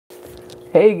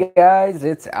Hey guys,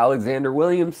 it's Alexander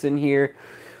Williamson here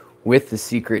with The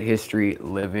Secret History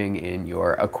Living in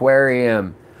Your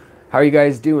Aquarium. How are you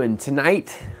guys doing?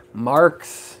 Tonight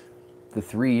marks the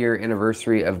 3-year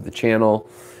anniversary of the channel.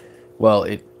 Well,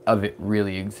 it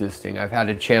really existing. I've had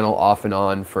a channel off and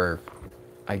on for,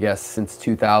 I guess, since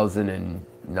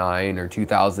 2009 or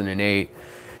 2008,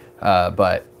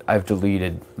 but I've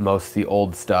deleted most of the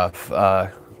old stuff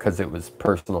because it was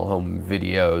personal home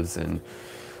videos and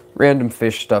random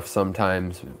fish stuff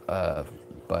sometimes,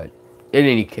 but in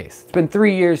any case, it's been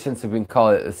 3 years since I've been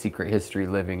calling it A Secret History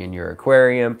Living in Your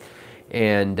Aquarium,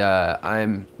 and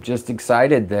I'm just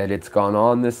excited that it's gone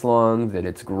on this long, that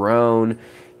it's grown,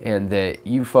 and that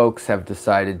you folks have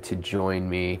decided to join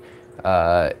me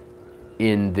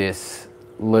in this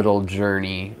little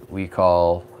journey we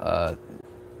call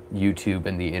YouTube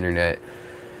and the internet.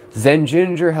 Zen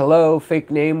Ginger, hello.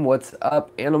 Fake name, what's up?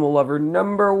 Animal lover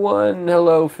number one,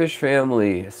 hello, fish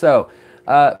family. So,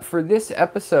 for this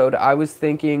episode, I was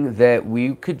thinking that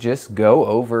we could just go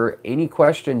over any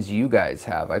questions you guys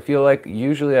have. I feel like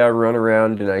usually I run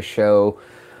around and I show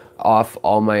off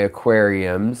all my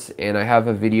aquariums, and I have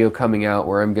a video coming out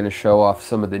where I'm going to show off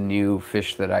some of the new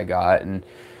fish that I got, and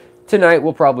tonight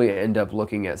we'll probably end up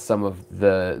looking at some of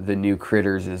the new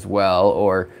critters as well,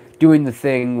 or doing the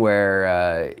thing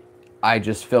where I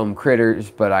just film critters,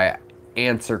 but I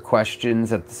answer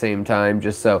questions at the same time,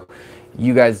 just so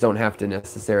you guys don't have to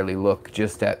necessarily look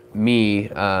just at me.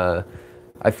 I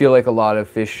feel like a lot of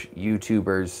fish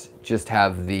YouTubers just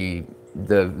have the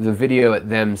video at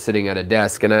them sitting at a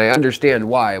desk, and I understand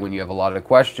why when you have a lot of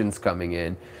questions coming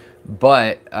in,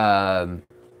 but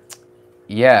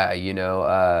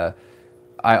yeah,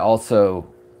 I also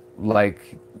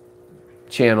like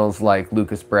channels like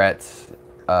Lucas Bretz,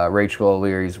 Rachel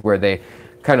O'Leary's, where they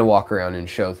kind of walk around and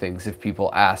show things if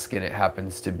people ask and it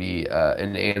happens to be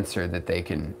an answer that they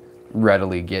can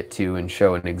readily get to and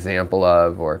show an example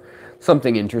of, or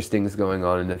something interesting is going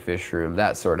on in the fish room,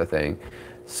 that sort of thing.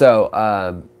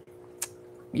 So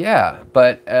yeah,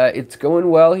 but it's going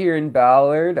well here in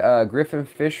Ballard. Griffin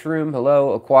Fish Room,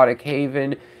 hello. Aquatic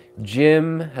Haven,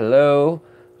 Jim, hello.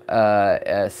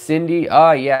 Cindy,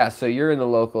 yeah, so you're in the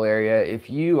local area. If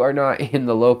you are not in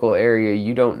the local area,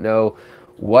 you don't know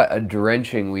what a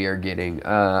drenching we are getting.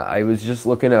 I was just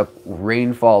looking up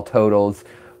rainfall totals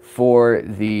for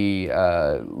the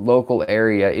local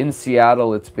area. In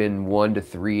Seattle, it's been 1 to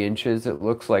 3 inches, it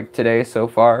looks like today so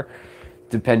far,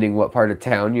 depending what part of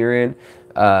town you're in.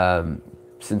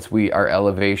 Since our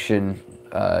elevation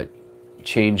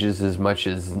changes as much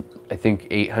as, I think,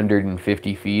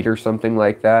 850 feet or something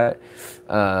like that.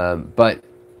 But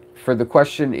for the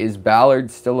question, is Ballard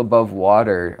still above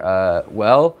water?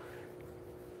 Well,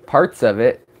 parts of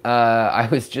it. I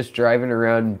was just driving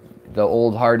around the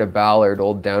old heart of Ballard,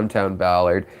 old downtown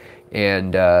Ballard,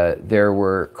 and there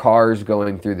were cars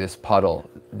going through this puddle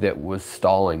that was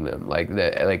stalling them. Like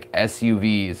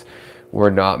SUVs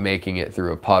were not making it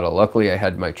through a puddle. Luckily, I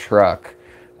had my truck,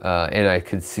 and I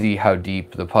could see how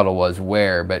deep the puddle was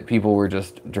where, but people were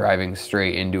just driving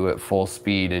straight into it full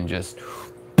speed and just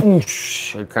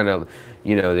kind of,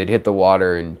 they'd hit the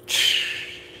water and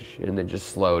then just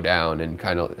slow down and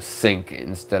kind of sink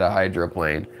instead of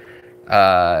hydroplane.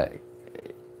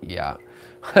 Yeah.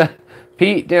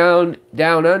 Pete down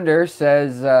under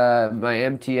says, my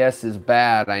MTS is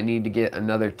bad. I need to get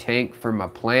another tank for my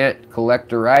plant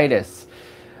collectoritis.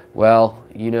 Well,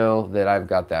 you know that I've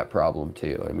got that problem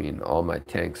too. I mean, all my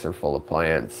tanks are full of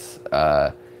plants.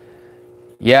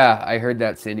 Yeah, I heard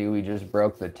that, Cindy. We just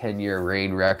broke the 10-year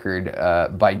rain record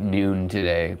by noon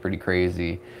today. Pretty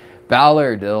crazy.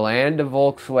 Ballard, the land of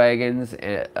Volkswagens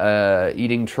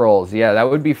eating trolls. Yeah, that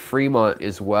would be Fremont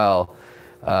as well.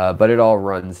 But it all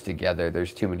runs together.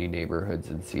 There's too many neighborhoods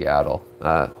in Seattle.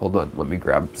 Hold on, let me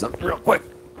grab something real quick.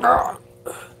 All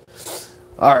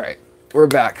right, we're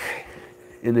back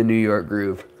in the New York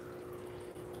groove.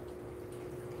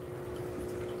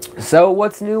 So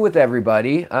what's new with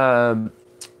everybody?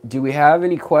 Do we have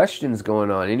any questions going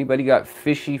on? Anybody got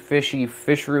fishy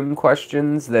fish room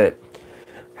questions that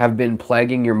have been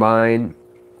plaguing your mind?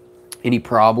 Any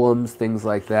problems, things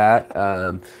like that?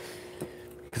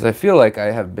 Because I feel like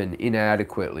I have been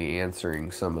inadequately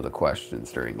answering some of the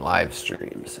questions during live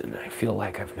streams, and I feel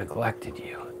like I've neglected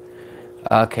you.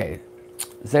 Okay.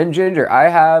 Zen Ginger, I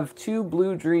have 2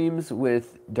 blue dreams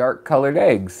with dark colored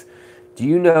eggs. Do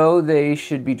you know they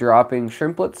should be dropping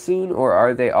shrimplets soon, or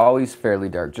are they always fairly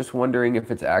dark? Just wondering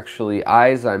if it's actually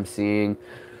eyes I'm seeing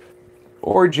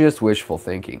or just wishful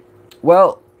thinking.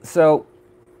 Well, so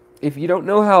if you don't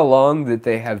know how long that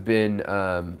they have been,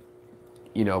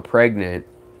 pregnant,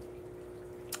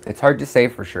 it's hard to say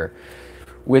for sure.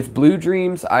 With Blue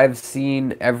Dreams, I've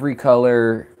seen every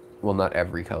color. Well, not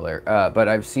every color, but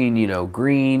I've seen,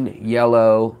 green,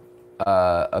 yellow,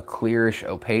 a clearish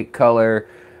opaque color,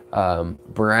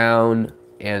 brown,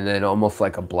 and then almost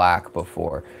like a black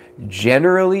before.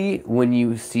 Generally, when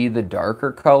you see the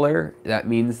darker color, that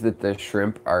means that the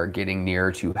shrimp are getting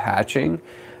near to hatching,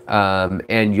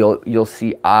 and you'll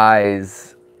see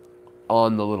eyes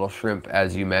on the little shrimp,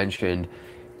 as you mentioned,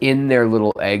 in their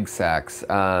little egg sacs.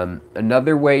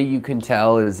 Another way you can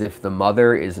tell is if the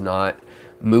mother is not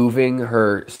moving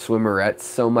her swimmerettes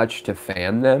so much to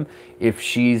fan them. If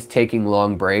she's taking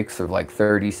long breaks of like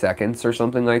 30 seconds or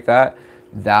something like that,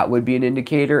 that would be an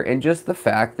indicator. And just the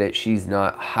fact that she's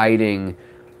not hiding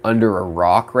under a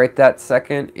rock right that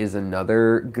second is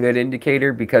another good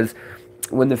indicator, because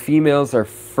when the females are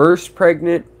first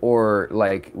pregnant or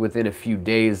like within a few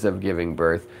days of giving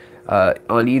birth,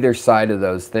 on either side of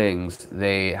those things,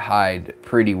 they hide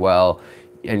pretty well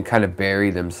and kind of bury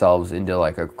themselves into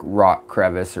like a rock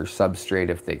crevice or substrate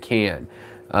if they can.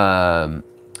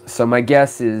 So my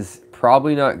guess is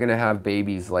probably not going to have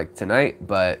babies like tonight,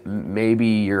 but maybe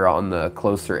you're on the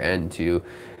closer end to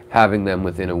having them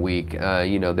within a week.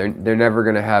 They're never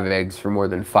going to have eggs for more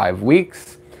than 5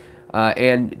 weeks.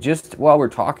 And just while we're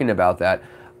talking about that,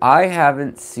 I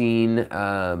haven't seen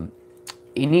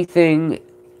anything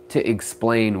to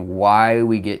explain why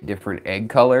we get different egg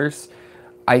colors.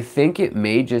 I think it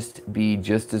may just be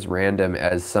just as random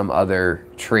as some other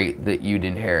trait that you'd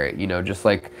inherit. Just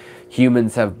like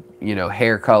humans have,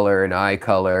 hair color and eye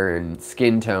color and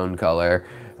skin tone color.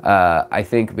 I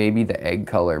think maybe the egg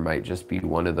color might just be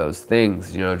one of those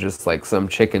things, just like some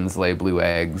chickens lay blue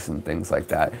eggs and things like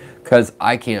that. Because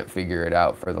I can't figure it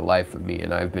out for the life of me,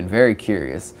 and I've been very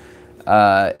curious.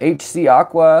 HC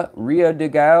Aqua, Rio de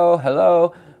Gao,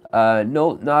 hello.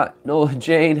 Nola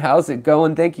Jane, how's it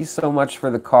going? Thank you so much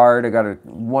for the card. I got a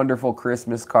wonderful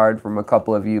Christmas card from a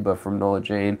couple of you, but from Nola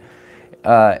Jane.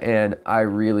 And I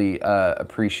really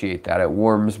appreciate that. It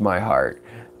warms my heart.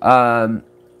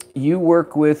 You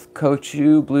work with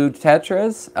Kochu Blue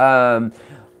Tetras.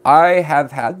 I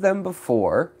have had them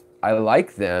before. I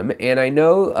like them. And I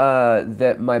know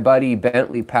that my buddy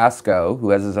Bentley Pasco,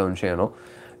 who has his own channel,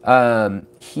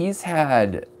 he's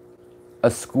had a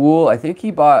school. I think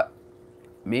he bought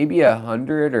maybe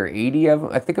 100 or 80 of them.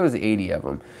 I think it was 80 of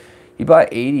them. He bought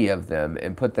 80 of them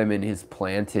and put them in his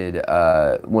planted,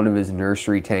 one of his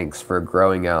nursery tanks for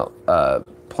growing out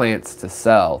plants to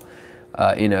sell.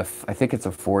 I think it's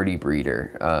a 40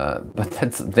 breeder,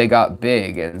 but they got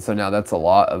big, and so now that's a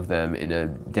lot of them in a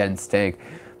dense tank.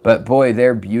 But boy,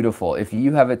 they're beautiful. If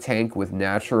you have a tank with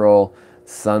natural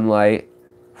sunlight,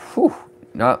 whew,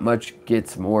 not much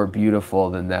gets more beautiful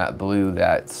than that blue.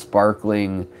 That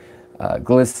sparkling,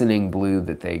 glistening blue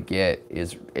that they get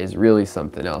is really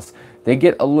something else. They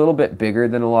get a little bit bigger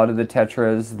than a lot of the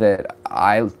tetras that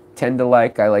I tend to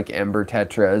like. I like ember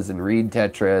tetras and reed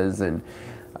tetras, and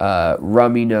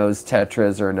rummy nose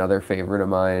tetras are another favorite of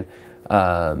mine,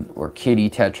 or kitty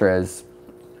tetras,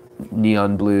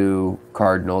 neon blue,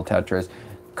 cardinal tetras.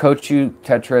 Kochu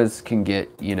tetras can get,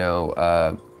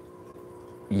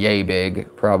 yay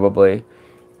big probably,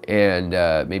 and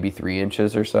maybe 3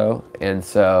 inches or so. And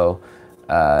so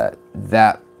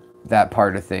that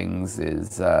part of things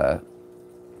is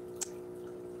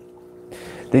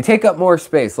they take up more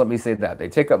space. Let me say that. They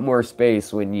take up more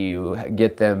space when you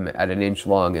get them at 1 inch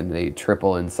long, and they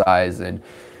triple in size and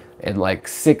like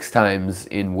 6 times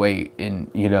in weight, and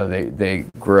they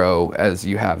grow as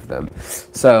you have them.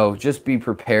 So just be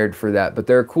prepared for that. But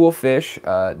they're a cool fish.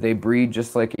 They breed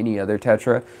just like any other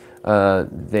tetra.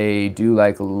 They do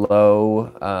like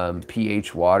low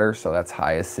pH water, so that's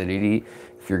high acidity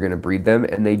if you're going to breed them.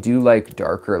 And they do like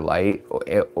darker light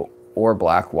or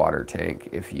black water tank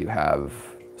if you have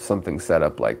something set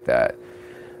up like that.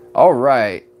 All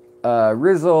right.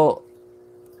 Rizzle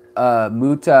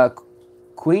Muta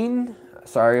Queen,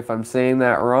 sorry if I'm saying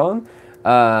that wrong.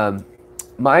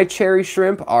 My cherry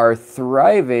shrimp are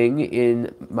thriving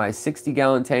in my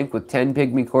 60-gallon tank with 10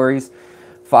 pygmy cories,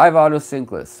 5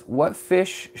 autosynclus. What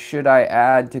fish should I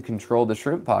add to control the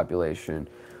shrimp population?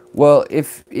 Well,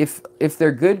 if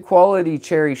they're good quality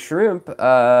cherry shrimp,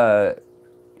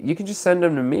 you can just send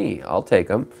them to me. I'll take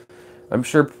them. I'm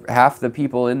sure half the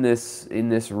people in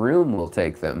this room will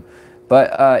take them.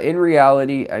 But in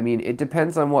reality, I mean, it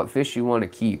depends on what fish you want to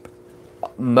keep.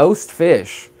 Most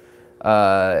fish,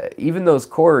 even those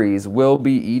cories, will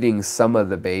be eating some of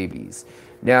the babies.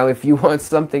 Now, if you want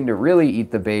something to really eat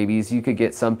the babies, you could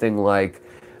get something like,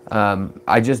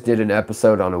 I just did an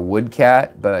episode on a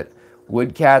woodcat, but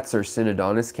woodcats are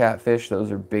Synodontis catfish. Those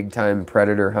are big-time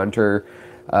predator hunter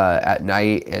at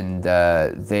night, and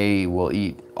they will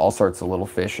eat all sorts of little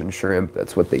fish and shrimp.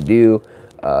 That's what they do.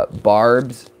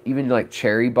 Barbs, even like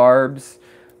cherry barbs,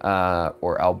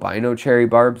 or albino cherry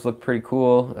barbs look pretty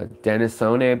cool.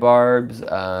 Denisone barbs,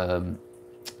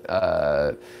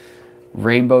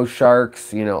 rainbow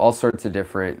sharks, you know, all sorts of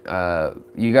different,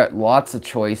 you got lots of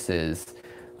choices.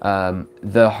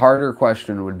 The harder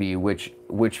question would be which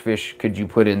fish could you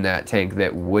put in that tank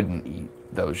that wouldn't eat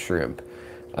those shrimp?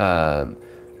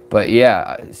 But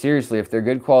yeah, seriously, if they're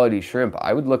good quality shrimp,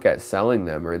 I would look at selling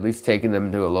them, or at least taking them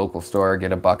to a local store,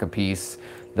 get $1 a piece.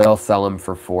 They'll sell them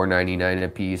for $4.99 a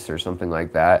piece or something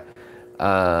like that.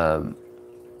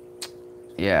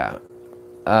 Yeah.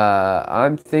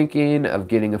 I'm thinking of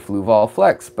getting a Fluval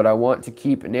Flex, but I want to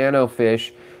keep Nano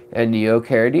fish and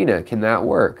Neocaridina. Can that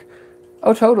work?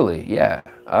 Oh, totally. Yeah.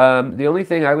 The only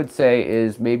thing I would say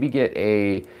is maybe get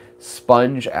a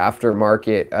sponge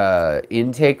aftermarket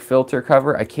intake filter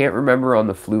cover. I can't remember on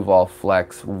the Fluval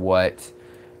Flex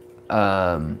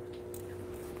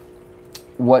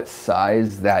what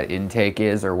size that intake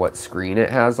is or what screen it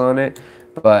has on it,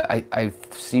 but I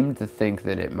seem to think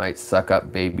that it might suck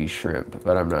up baby shrimp,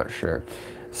 but I'm not sure.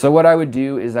 So what I would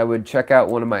do is I would check out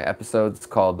one of my episodes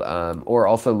called, or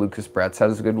also Lucas Bretz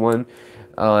has a good one,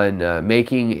 on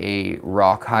making a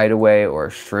rock hideaway or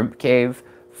a shrimp cave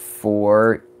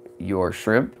for your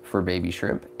shrimp, for baby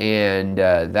shrimp, and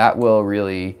that will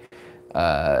really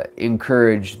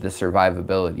encourage the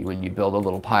survivability when you build a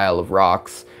little pile of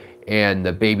rocks and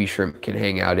the baby shrimp can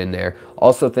hang out in there.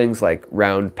 Also things like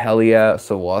round pellia,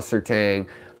 so wassertang,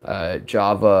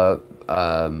 Java,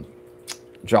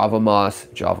 Java moss,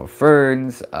 Java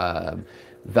ferns,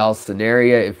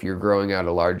 Valsinaria if you're growing out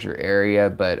a larger area,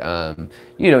 but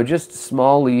you know, just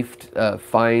small leafed,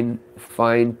 fine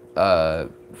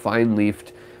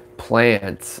leafed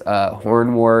plants,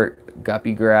 hornwort,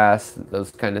 guppy grass, those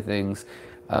kind of things.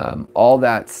 All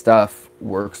that stuff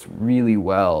works really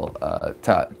well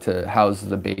to house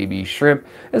the baby shrimp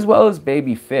as well as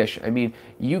baby fish. I mean,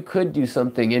 you could do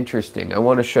something interesting. I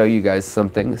want to show you guys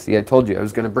something. See, I told you I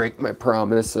was going to break my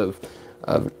promise of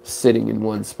sitting in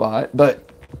one spot, but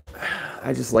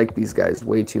I just like these guys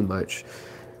way too much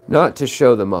not to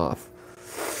show them off.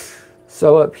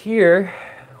 So up here,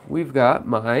 we've got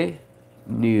my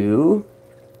new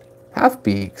half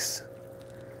beaks.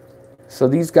 So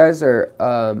these guys are,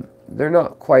 they're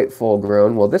not quite full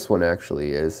grown. Well, this one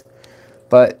actually is.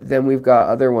 But then we've got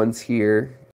other ones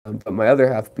here. But my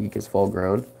other half beak is full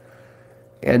grown.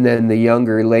 And then the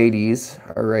younger ladies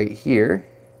are right here.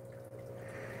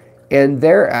 And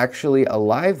they're actually a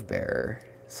live bearer.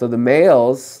 So the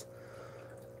males,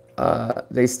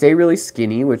 they stay really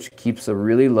skinny, which keeps a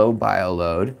really low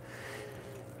bioload.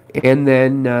 And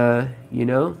then, you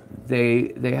know,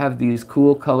 they have these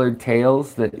cool colored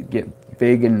tails that get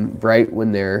big and bright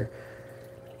when they're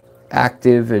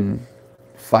active and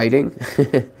fighting.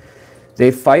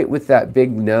 They fight with that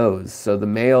big nose. So the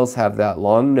males have that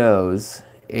long nose,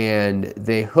 and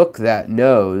they hook that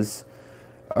nose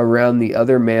around the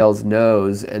other male's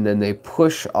nose, and then they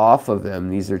push off of them.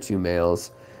 These are two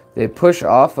males. They push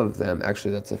off of them.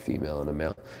 Actually, that's a female and a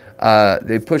male.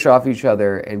 They push off each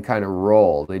other and kind of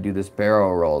roll. They do this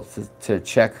barrel roll to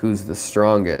check who's the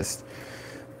strongest.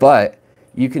 But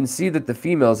you can see that the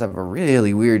females have a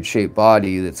really weird shaped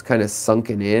body that's kind of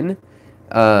sunken in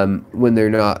when they're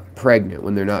not pregnant,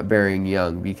 when they're not bearing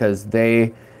young, because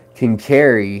they can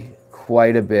carry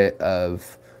quite a bit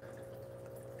of,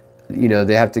 you know,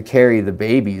 they have to carry the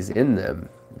babies in them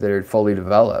that are fully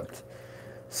developed.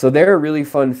 So they're a really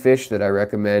fun fish that I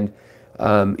recommend.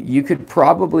 You could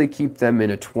probably keep them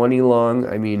in a 20 long.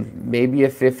 I mean, maybe a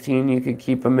 15 you could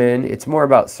keep them in. It's more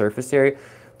about surface area.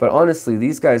 But honestly,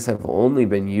 these guys have only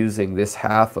been using this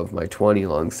half of my 20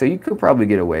 long. So you could probably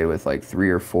get away with like 3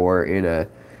 or 4 in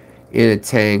a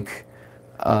tank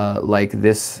like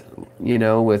this, you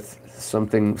know, with some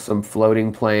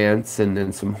floating plants and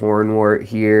then some hornwort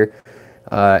here.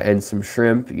 And some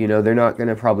shrimp. You know, they're not going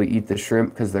to probably eat the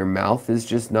shrimp because their mouth is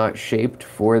just not shaped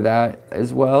for that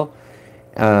as well.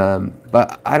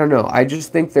 But I don't know. I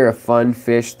just think they're a fun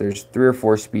fish. There's 3 or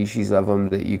 4 species of them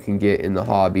that you can get in the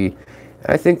hobby.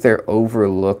 I think they're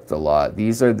overlooked a lot.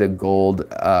 These are the gold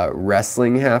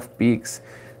wrestling half beaks.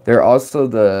 They're also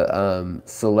the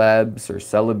celebs or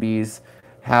celebes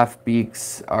half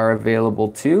beaks are available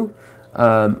too.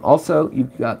 Also,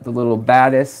 you've got the little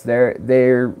baddest.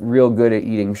 They're real good at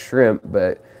eating shrimp,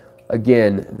 but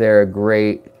again, they're a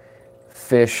great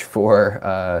fish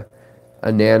for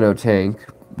a nano tank,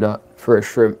 not for a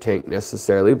shrimp tank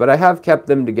necessarily, but I have kept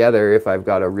them together if I've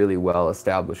got a really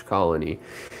well-established colony.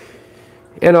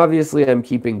 And obviously, I'm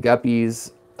keeping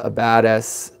guppies a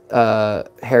badass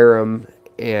harem,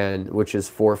 and which is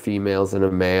 4 females and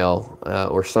a male,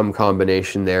 or some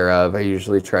combination thereof. I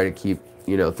usually try to keep,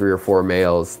 you know, 3 or 4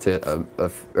 males to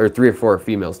or 3 or 4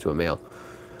 females to a male.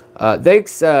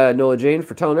 Thanks, Nola Jane,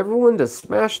 for telling everyone to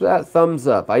smash that thumbs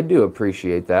up. I do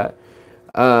appreciate that.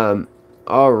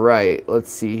 All right,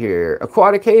 let's see here.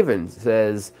 Aquatic Haven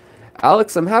says,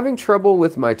 Alex, I'm having trouble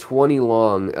with my 20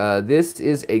 long. This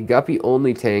is a guppy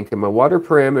only tank and my water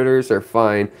parameters are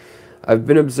fine. I've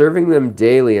been observing them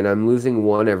daily and I'm losing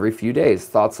one every few days.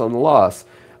 Thoughts on the loss?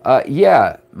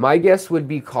 Yeah, my guess would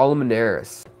be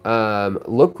Columnaris.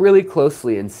 Look really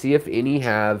closely and see if any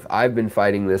have. I've been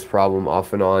fighting this problem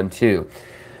off and on too.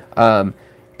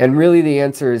 And really the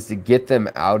answer is to get them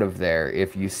out of there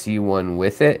if you see one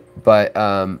with it. But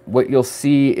what you'll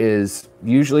see is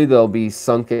usually they'll be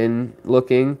sunken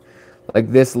looking.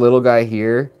 Like this little guy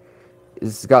here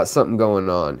has got something going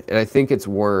on. And I think it's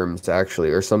worms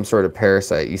actually, or some sort of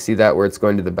parasite. You see that where it's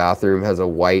going to the bathroom has a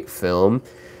white film.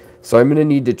 So I'm going to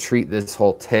need to treat this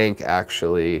whole tank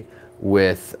actually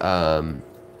with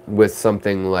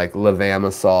something like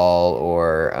levamisole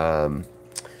or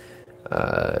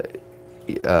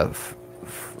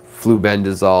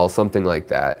flubendazole, something like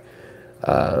that.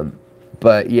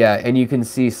 But yeah, and you can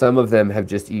see some of them have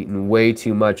just eaten way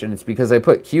too much, and it's because I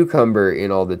put cucumber in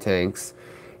all the tanks.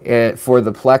 And for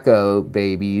the pleco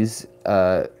babies,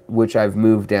 which I've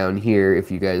moved down here,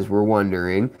 if you guys were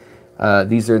wondering,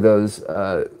 these are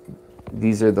the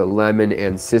lemon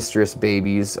and citrus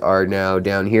babies are now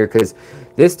down here because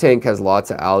this tank has lots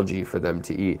of algae for them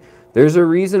to eat. There's a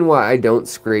reason why I don't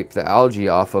scrape the algae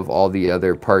off of all the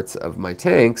other parts of my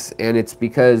tanks, and it's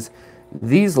because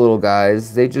these little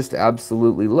guys, they just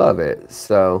absolutely love it.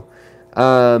 So,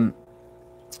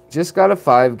 just got a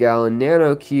 5-gallon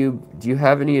Nano cube. Do you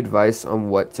have any advice on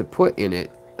what to put in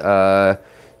it that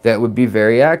would be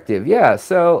very active? Yeah,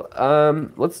 so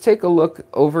let's take a look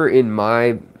over in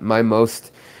my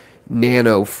most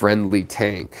nano-friendly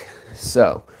tank.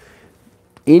 So,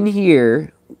 in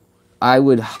here, I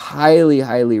would highly,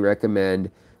 highly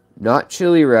recommend not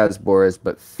chili rasboras,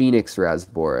 but Phoenix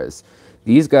rasboras.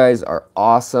 These guys are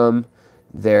awesome.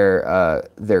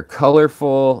 They're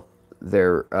colorful.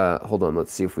 They're hold on,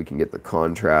 let's see if we can get the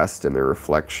contrast and the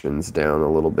reflections down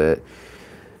a little bit,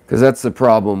 because that's the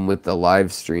problem with the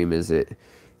live stream, is it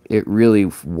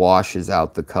really washes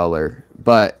out the color.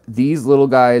 But these little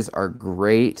guys are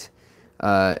great.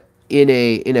 In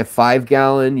a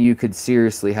 5-gallon, you could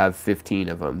seriously have 15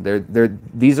 of them.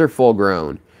 These are full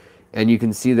grown, and you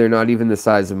can see they're not even the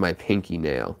size of my pinky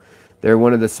nail. They're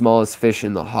one of the smallest fish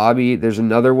in the hobby. There's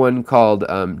another one called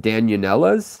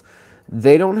Danionellas.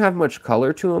 They don't have much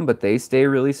color to them, but they stay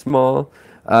really small.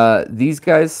 These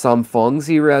guys,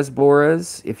 Samfongzi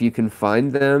rasboras, if you can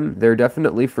find them, they're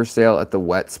definitely for sale at the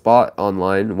Wet Spot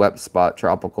online, Wet Spot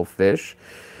Tropical Fish.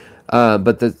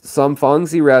 But the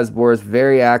Samfongzi rasboras,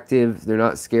 very active. They're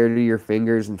not scared of your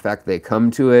fingers. In fact, they come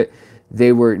to it.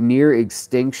 They were near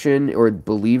extinction, or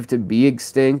believed to be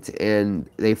extinct, and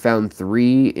they found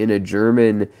 3 in a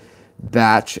German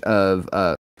batch of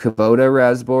Kubota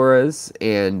rasboras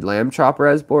and lamb chop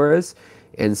rasboras.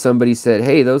 And somebody said,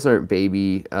 hey, those aren't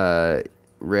baby lamb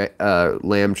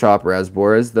chop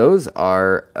rasboras. Those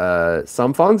are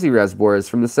Samfongzi rasboras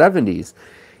from the 70s.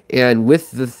 And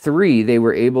with the 3, they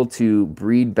were able to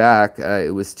breed back.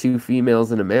 It was 2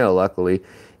 females and a male, luckily,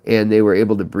 and they were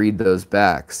able to breed those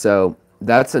back. So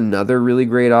that's another really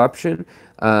great option.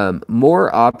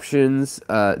 More options,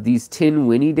 these tin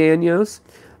Winnie Danios.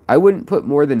 I wouldn't put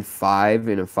more than 5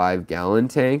 in a 5-gallon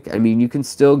tank. I mean, you can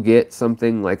still get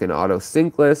something like an Auto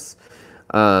Sinkless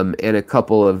and a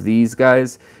couple of these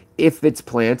guys. If it's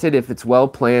planted, if it's well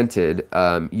planted,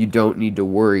 you don't need to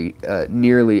worry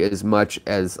nearly as much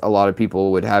as a lot of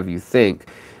people would have you think.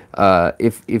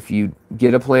 If you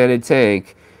get a planted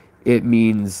tank, it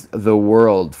means the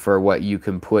world for what you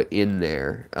can put in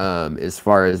there as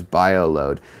far as bio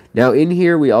load. Now in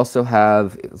here we also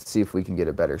have, let's see if we can get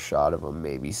a better shot of them,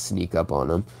 maybe sneak up on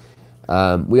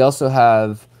them. We also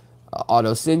have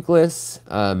Auto Sinkless.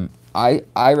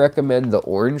 I recommend the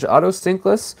orange Auto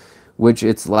Sinkless, which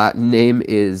its Latin name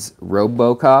is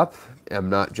Robocop. I'm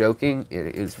not joking,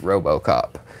 it is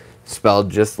Robocop, spelled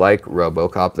just like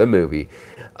Robocop the movie.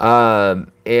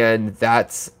 And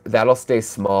that'll stay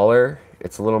smaller.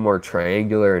 It's a little more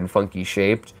triangular and funky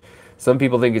shaped. Some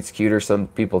people think it's cuter, some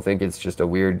people think it's just a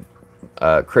weird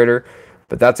critter,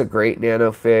 but that's a great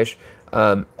nano fish.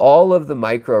 All of the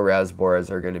micro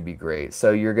rasboras are going to be great.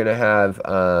 So you're going to have,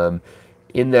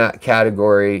 in that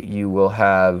category, you will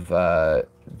have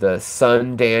the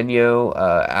Sun Danio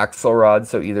Axelrod,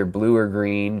 so either blue or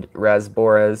green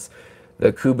rasboras.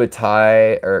 the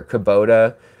Kubatai or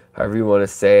Kubota, however you want to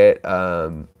say it,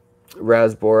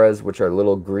 rasboras, which are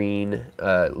little green,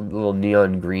 little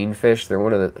neon green fish. They're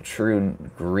one of the true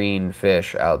green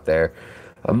fish out there.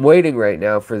 I'm waiting right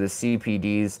now for the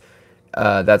CPDs.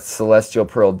 That's celestial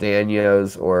pearl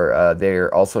danios, or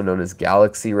they're also known as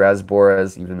galaxy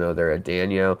rasboras, even though they're a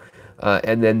danio.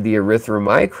 And then the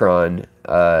erythromicron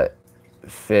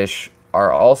fish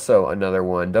are also another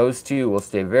one. Those two will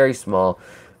stay very small,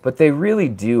 but they really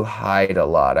do hide a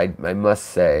lot, I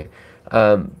must say.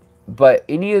 But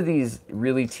any of these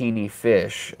really teeny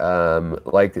fish,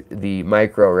 like the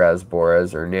micro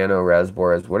rasboras or nano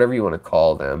rasboras, whatever you want to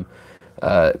call them,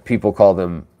 people call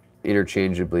them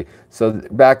interchangeably. So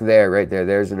back there, right there,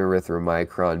 there's an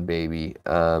erythromicron baby.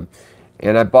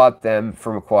 And I bought them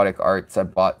from Aquatic Arts. I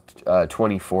bought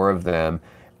 24 of them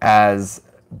as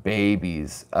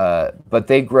babies. But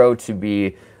they grow to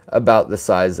be about the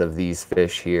size of these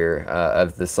fish here,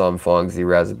 of the Somfongzi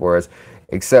rasboras,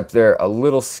 except they're a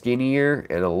little skinnier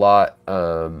and a lot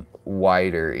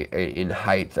wider in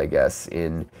height, I guess,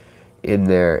 in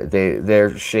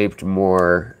they're shaped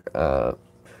more.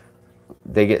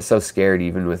 They get so scared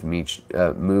even with me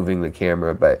moving the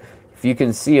camera, but if you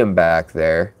can see them back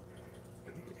there,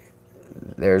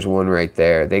 there's one right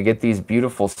there. They get these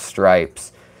beautiful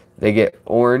stripes. They get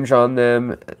orange on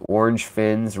them, orange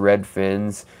fins, red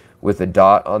fins with a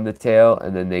dot on the tail,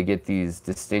 and then they get these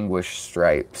distinguished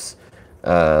stripes.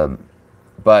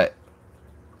 But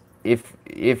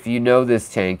if you know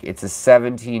this tank, it's a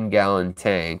 17-gallon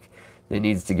tank that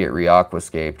needs to get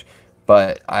re-aquascaped.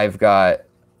 But I've got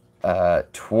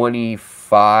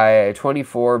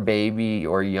 24 baby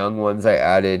or young ones I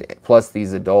added, plus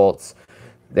these adults.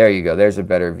 There you go. There's a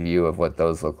better view of what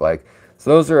those look like. So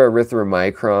those are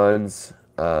erythromicrons,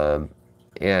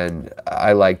 and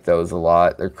I like those a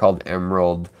lot. They're called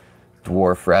emerald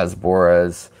dwarf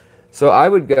rasboras. So I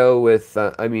would go with,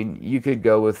 I mean, you could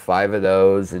go with 5 of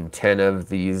those and 10 of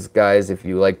these guys if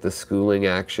you like the schooling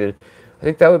action. I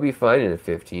think that would be fine in a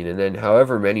 15, and then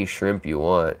however many shrimp you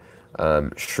want.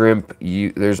 Shrimp,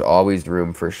 there's always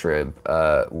room for shrimp,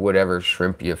 whatever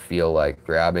shrimp you feel like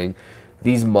grabbing.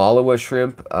 These Malawa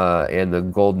shrimp and the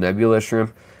gold nebula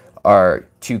shrimp are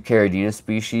 2 Caridina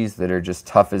species that are just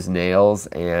tough as nails,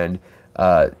 and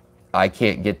I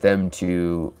can't get them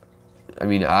to, I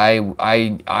mean,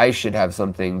 I should have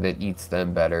something that eats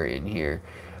them better in here.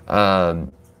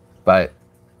 But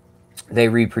they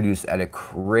reproduce at a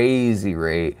crazy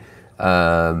rate,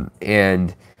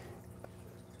 and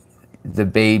the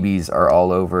babies are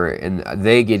all over, and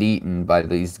they get eaten by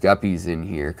these guppies in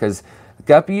here, because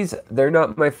guppies, they're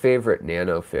not my favorite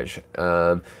nano fish.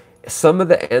 Some of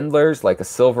the endlers, like a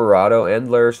Silverado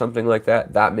endler or something like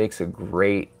that, that makes a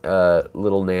great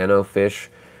little nano fish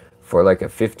for like a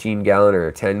 15-gallon or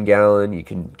a 10-gallon. You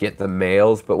can get the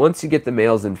males, but once you get the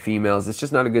males and females, it's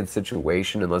just not a good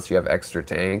situation unless you have extra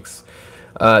tanks.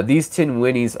 These tin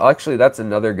winnies, actually, that's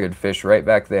another good fish right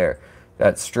back there.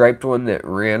 That striped one that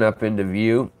ran up into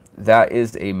view, that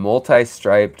is a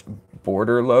multi-striped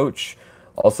border loach,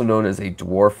 also known as a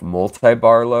dwarf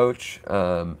multi-bar loach.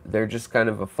 They're just kind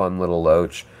of a fun little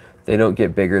loach. They don't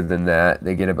get bigger than that.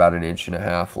 They get about 1.5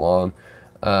 inches long,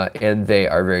 and they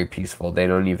are very peaceful. They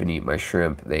don't even eat my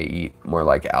shrimp. They eat more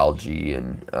like algae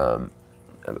and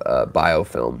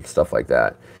biofilm, stuff like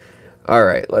that. All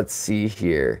right, let's see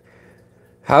here.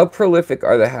 How prolific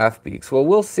are the half-beaks? Well,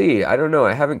 we'll see. I don't know.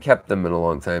 I haven't kept them in a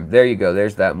long time. There you go.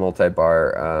 There's that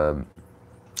multi-bar.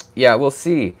 Yeah, we'll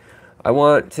see. I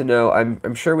want to know.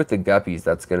 I'm sure with the guppies,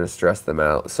 that's going to stress them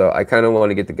out. So I kind of want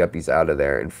to get the guppies out of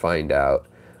there and find out.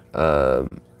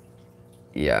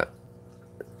 Yeah.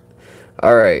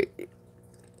 All right.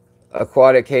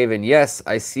 Aquatic Haven. Yes,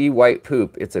 I see white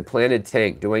poop. It's a planted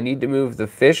tank. Do I need to move the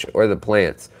fish or the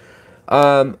plants?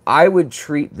 I would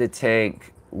treat the tank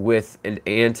with an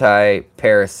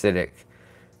anti-parasitic.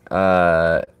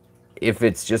 If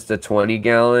it's just a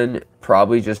 20-gallon,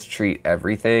 probably just treat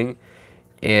everything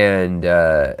and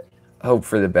hope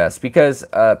for the best. Because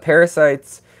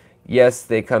parasites, yes,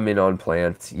 they come in on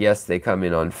plants. Yes, they come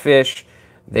in on fish.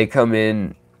 They come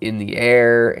in the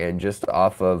air and just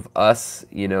off of us,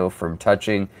 you know, from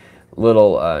touching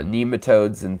little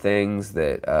nematodes and things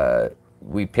that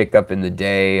we pick up in the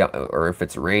day, or if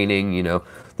it's raining, you know.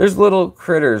 There's little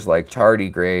critters like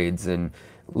tardigrades and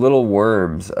little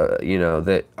worms, you know,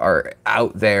 that are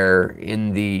out there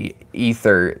in the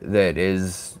ether that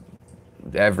is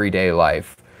everyday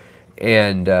life.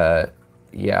 And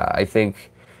yeah, I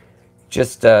think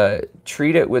just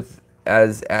treat it with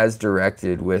as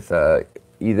directed with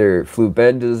either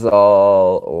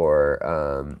flubendazole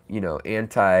or you know,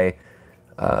 anti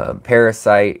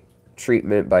parasite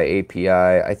treatment by API.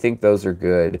 I think those are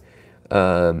good.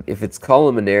 If it's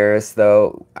columnaris,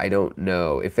 though, I don't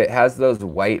know. If it has those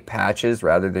white patches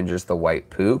rather than just the white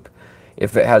poop,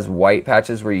 if it has white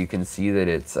patches where you can see that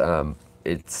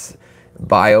it's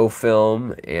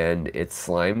biofilm and its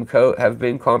slime coat have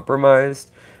been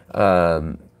compromised,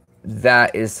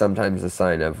 that is sometimes a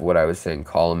sign of what I was saying,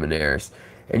 columnaris.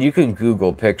 And you can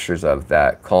Google pictures of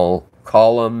that, columnaris,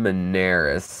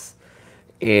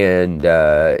 and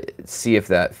see if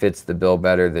that fits the bill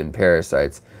better than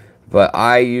parasites. But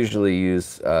I usually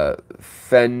use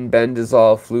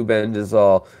fenbendazole,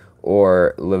 flubendazole,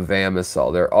 or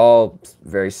levamisole. They're all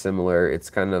very similar. It's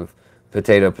kind of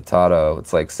potato.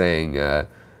 It's like saying, oh,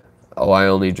 I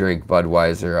only drink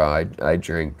Budweiser. I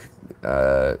drink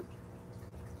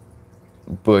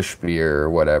Bush beer or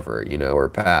whatever, you know, or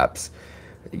Pabst.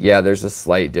 Yeah, there's a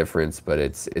slight difference,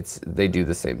 but they do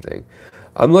the same thing.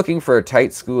 I'm looking for a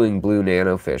tight schooling blue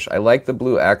nanofish. I like the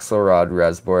blue axelrod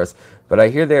rasboris, but I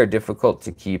hear they are difficult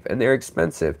to keep and they're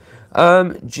expensive.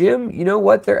 Jim, you know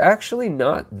what? They're actually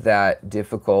not that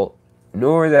difficult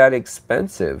nor that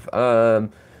expensive.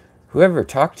 Whoever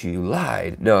talked to you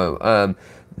lied. No,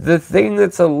 the thing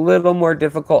that's a little more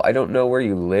difficult, I don't know where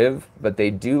you live, but they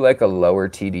do like a lower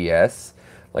TDS.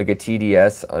 Like a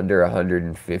TDS under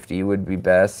 150 would be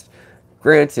best.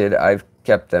 Granted, I've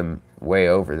kept them way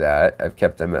over that. I've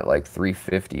kept them at like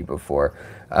 350 before.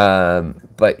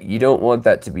 But you don't want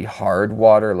that to be hard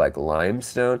water like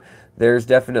limestone. There's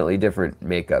definitely different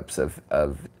makeups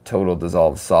of total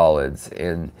dissolved solids.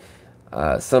 And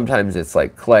sometimes it's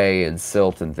like clay and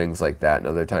silt and things like that. And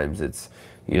other times it's,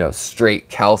 you know, straight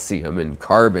calcium and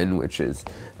carbon, which is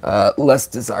less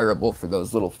desirable for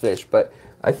those little fish. But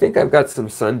I think I've got some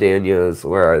Sundanios.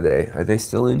 Where are they? Are they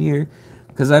still in here?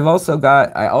 Because I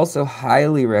also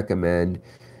highly recommend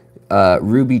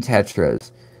Ruby Tetras.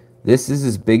 This is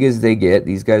as big as they get.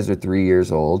 These guys are 3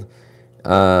 years old.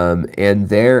 And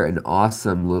they're an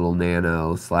awesome little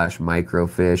nano /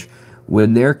 microfish.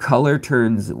 When their color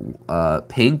turns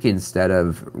pink instead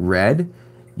of red,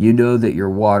 you know that your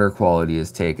water quality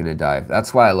is taking a dive.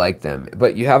 That's why I like them.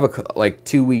 But you have like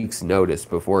 2 weeks notice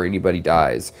before anybody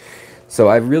dies. So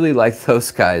I really like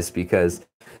those guys because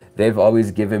they've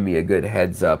always given me a good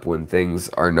heads up when things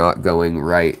are not going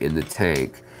right in the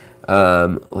tank.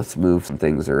 Let's move some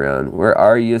things around. Where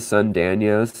are you,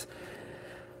 Sundanios?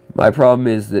 My problem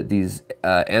is that these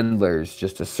endlers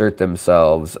just assert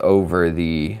themselves over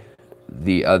the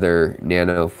other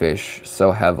nano fish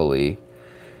so heavily.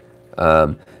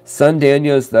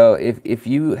 Sundanios, though, if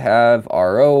you have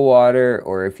RO water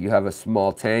or if you have a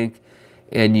small tank,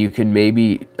 and you can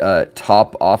maybe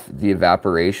top off the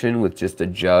evaporation with just a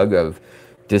jug of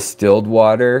distilled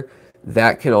water,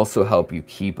 that can also help you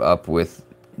keep up with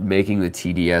making the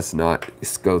TDS not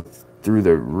go through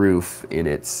the roof in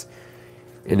its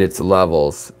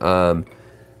levels.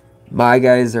 My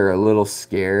guys are a little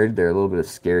scared. They're a little bit of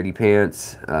scaredy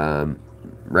pants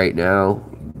right now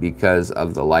because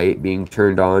of the light being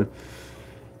turned on.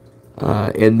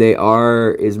 And they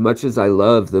are, as much as I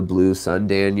love the blue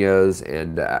Sundanios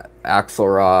and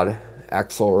Axelrodi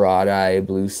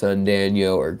blue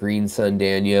Sundanio or green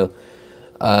Sundanio,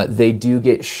 they do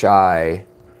get shy.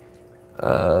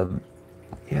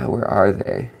 Yeah, where are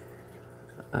they?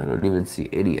 I don't even see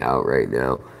any out right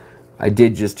now. I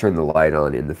did just turn the light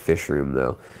on in the fish room,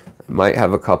 though. I might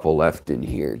have a couple left in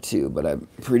here, too, but I'm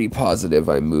pretty positive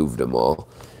I moved them all.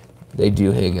 They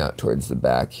do hang out towards the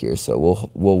back here,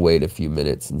 so we'll wait a few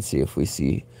minutes and see if we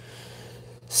see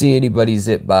anybody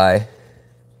zip by.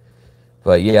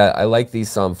 But yeah, I like these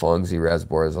Samfongzi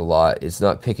rasboras a lot. It's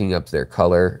not picking up their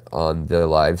color on the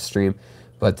live stream,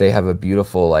 but they have a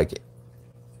beautiful like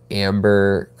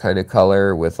amber kind of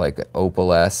color with like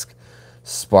opalesque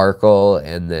sparkle,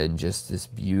 and then just this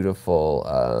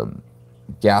beautiful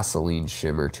gasoline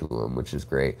shimmer to them, which is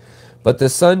great. But the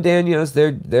Sundanios,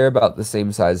 they're about the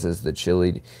same size as the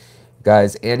chili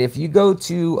guys. And if you go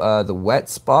to the Wet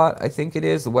Spot, I think it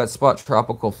is, the Wet Spot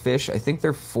Tropical Fish, I think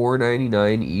they're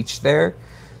 $4.99 each there.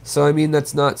 So, I mean,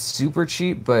 that's not super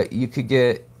cheap, but you could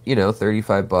get, you know,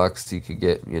 35 bucks. You could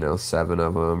get, you know, 7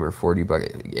 of them or 40 bucks,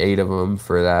 8 of them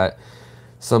for that.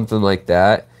 Something like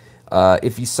that.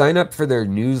 If you sign up for their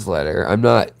newsletter, I'm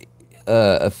not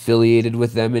affiliated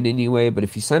with them in any way, but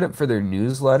if you sign up for their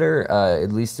newsletter,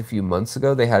 at least a few months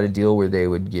ago, they had a deal where they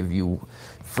would give you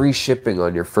free shipping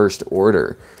on your first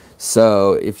order.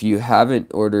 So if you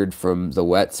haven't ordered from the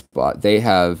Wet Spot, they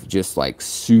have just like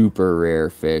super rare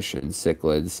fish and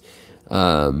cichlids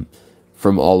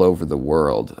from all over the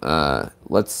world.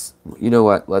 You know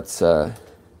what, let's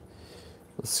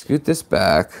scoot this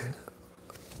back.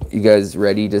 You guys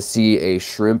ready to see a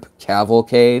shrimp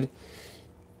cavalcade?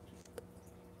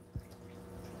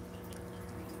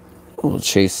 We'll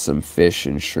chase some fish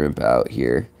and shrimp out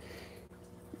here.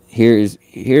 Here's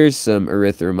some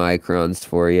erythromicrons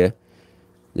for you.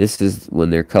 This is when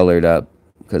they're colored up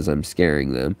because I'm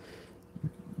scaring them.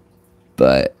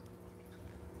 But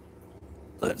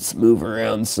let's move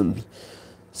around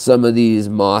some of these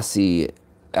mossy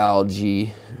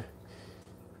algae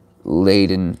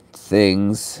laden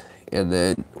things, and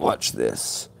then watch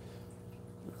this.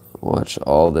 Watch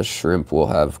all the shrimp we'll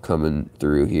have coming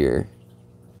through here.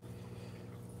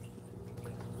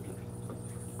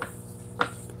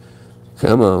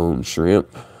 Come on,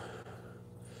 shrimp.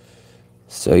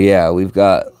 So yeah, we've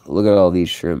got, look at all these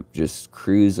shrimp just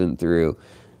cruising through.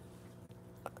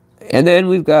 And then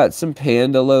we've got some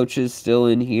panda loaches still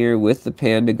in here with the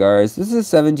pandagars. This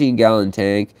is a 17-gallon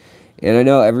tank. And I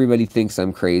know everybody thinks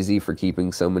I'm crazy for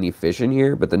keeping so many fish in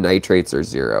here, but the nitrates are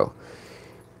 0.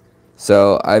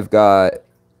 So I've got,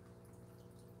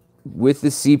 with the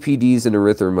CPDs and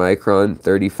erythromicron,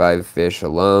 35 fish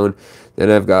alone. Then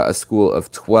I've got a school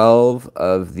of 12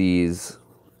 of these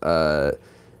little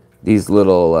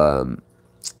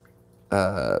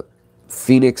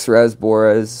Phoenix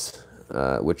rasboras,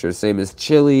 which are the same as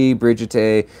chili,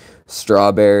 Brigitte,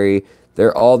 strawberry.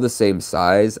 They're all the same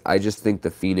size. I just think the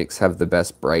Phoenix have the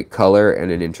best bright color and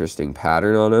an interesting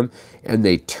pattern on them. And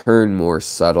they turn more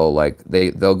subtle. Like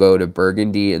they'll go to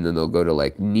burgundy and then they'll go to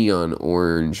like neon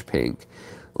orange pink.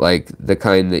 Like the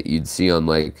kind that you'd see on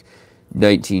like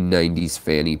 1990s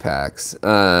fanny packs.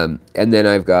 And then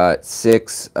I've got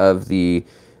 6 of the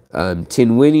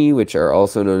Tinwini, which are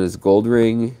also known as gold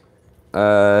ring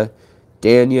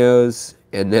Danios.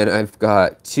 And then I've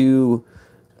got 2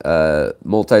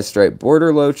 multi-stripe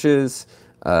border loaches,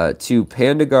 2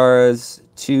 pandagaras,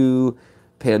 2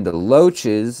 panda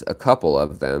loaches, a couple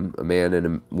of them, a man and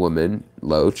a woman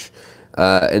loach,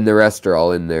 and the rest are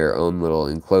all in their own little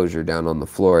enclosure down on the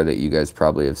floor that you guys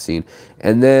probably have seen.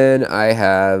 And then I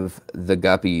have the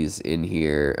guppies in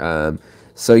here.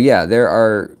 So yeah, there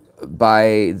are,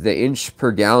 by the inch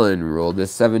per gallon rule,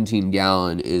 this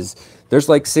 17-gallon is, there's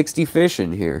like 60 fish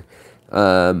in here.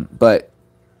 But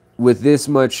with this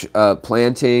much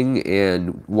planting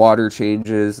and water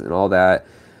changes and all that,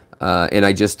 and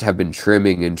I just have been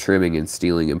trimming and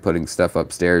stealing and putting stuff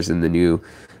upstairs in the new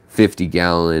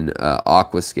 50-gallon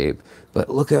aquascape. But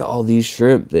look at all these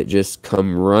shrimp that just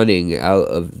come running out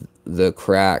of the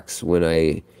cracks when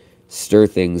I stir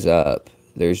things up.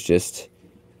 There's just,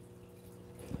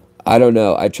 I don't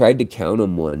know. I tried to count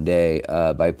them one day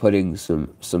by putting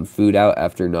some food out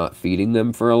after not feeding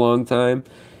them for a long time.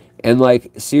 And like,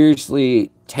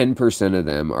 seriously, 10% of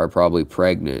them are probably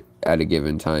pregnant at a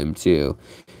given time too.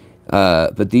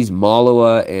 But these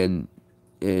Malua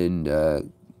and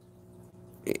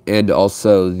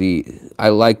also I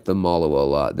like the Malua a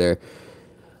lot. They're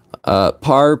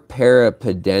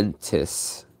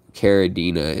Parperapedentis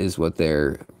caridina is what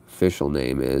their official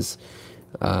name is.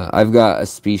 I've got a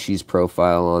species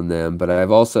profile on them, but I've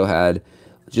also had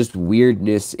just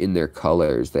weirdness in their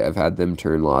colors. I've had them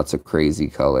turn lots of crazy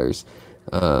colors,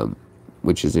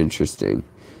 which is interesting.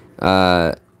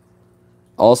 Also,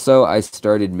 I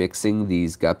started mixing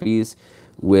these guppies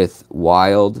with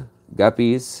wild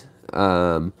guppies,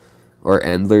 or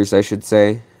endlers, I should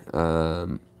say.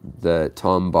 The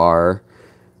Tom Bar,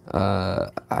 I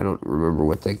don't remember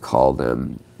what they call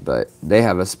them, but they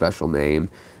have a special name,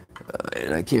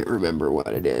 and I can't remember what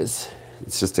it is.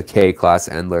 It's just a K-class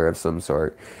endler of some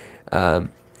sort. All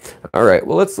right,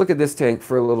 well, let's look at this tank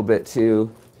for a little bit,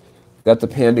 too. Got the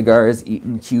pandagars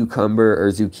eating cucumber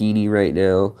or zucchini right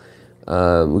now.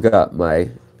 We got my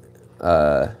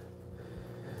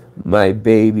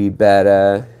baby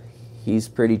betta. He's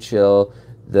pretty chill.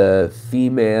 The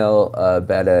female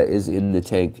betta is in the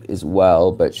tank as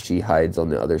well, but she hides on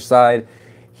the other side.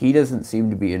 He doesn't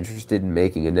seem to be interested in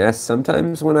making a nest.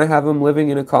 Sometimes when I have him living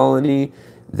in a colony,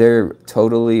 they're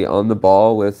totally on the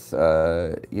ball with,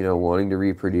 wanting to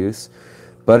reproduce.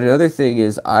 But another thing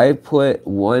is I put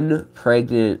 1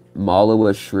 pregnant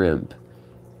Malua shrimp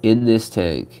in this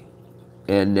tank.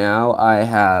 And now I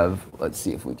have, let's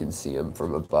see if we can see him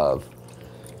from above.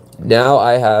 Now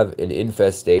I have an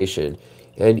infestation.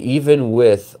 And even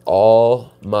with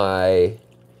all my,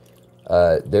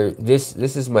 this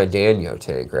is my Danio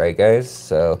tank, right, guys?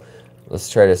 So let's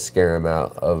try to scare him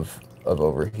out of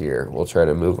over here. We'll try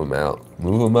to move him out.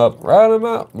 Move him up, ride him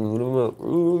out, move him up,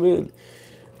 move him in.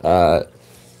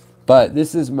 But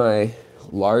this is my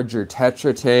larger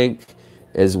Tetra tank,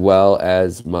 as well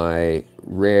as my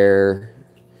rare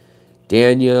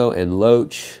Danio and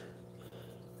Loach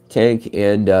tank,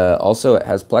 and also it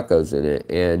has plecos in it,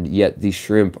 and yet these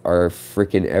shrimp are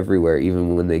freaking everywhere,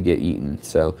 even when they get eaten.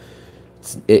 So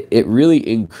it really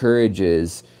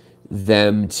encourages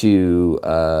them to,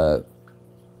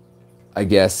 I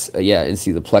guess, yeah, and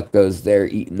see the plecos there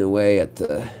eating away at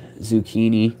the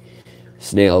zucchini.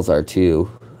 Snails are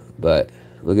too, but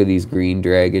look at these green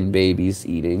dragon babies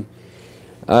eating.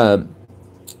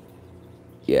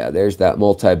 Yeah, there's that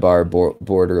multi-bar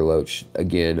border loach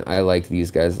again. I like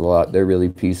these guys a lot. They're really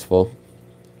peaceful,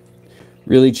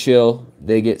 really chill.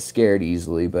 They get scared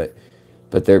easily, but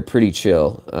they're pretty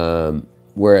chill.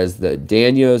 Whereas the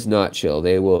Danios, not chill.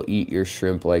 They will eat your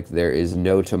shrimp like there is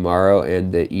no tomorrow,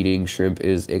 and the eating shrimp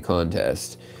is a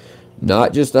contest.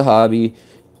 Not just a hobby,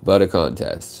 but a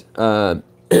contest. All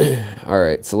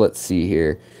right, so let's see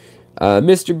here.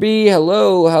 Mr. B,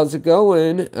 hello, how's it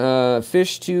going?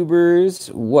 Fish tubers,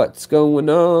 what's going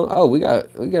on? Oh, we got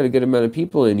a good amount of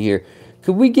people in here.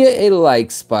 Could we get a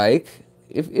like spike?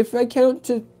 If I count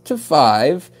to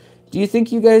 5, do you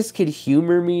think you guys could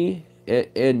humor me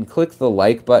and click the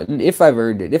like button if I've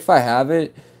earned it? If I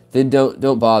haven't, then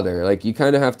don't bother. Like, you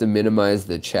kind of have to minimize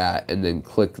the chat and then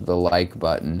click the like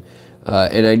button.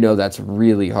 And I know that's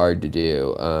really hard to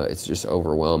do. It's just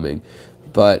overwhelming.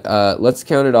 But let's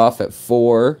count it off at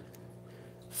 4,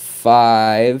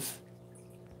 5,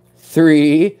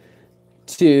 3,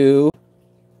 2,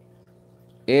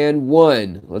 and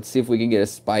 1. Let's see if we can get a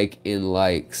spike in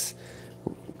likes.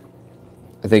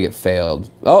 I think it failed.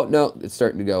 Oh, no, it's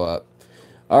starting to go up.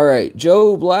 All right,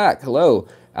 Joe Black, hello.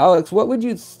 Alex, what would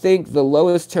you think the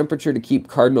lowest temperature to keep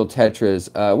cardinal tetras?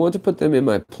 I want to put them in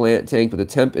my plant tank, but the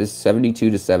temp is 72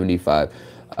 to 75.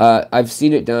 I've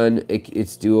seen it done.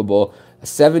 It's doable.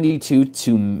 72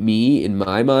 to me, in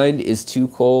my mind, is too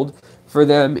cold for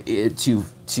them to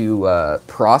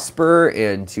prosper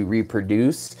and to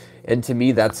reproduce. And to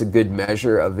me, that's a good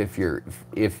measure of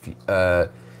if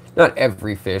not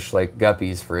every fish, like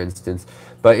guppies, for instance,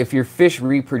 but if your fish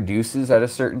reproduces at a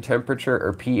certain temperature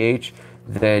or pH,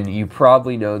 then you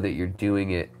probably know that you're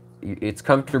doing it. It's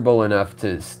comfortable enough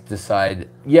to decide,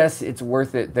 yes, it's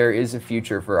worth it. There is a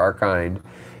future for our kind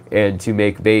and to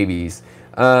make babies.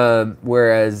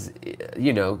 Whereas,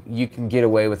 you know, you can get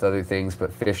away with other things,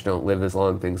 but fish don't live as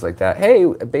long, things like that. Hey,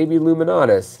 baby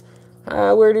luminatus,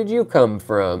 where did you come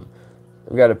from?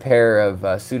 We've got a pair of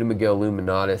Pseudomygil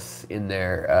luminatus in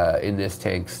there, in this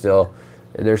tank still.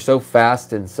 And they're so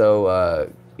fast and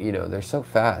so, you know, they're so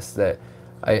fast that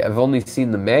I've only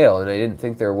seen the male, and I didn't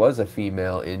think there was a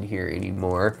female in here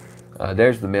anymore.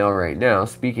 There's the male right now,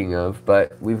 speaking of,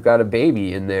 but we've got a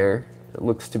baby in there that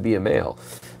looks to be a male.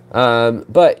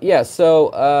 But yeah,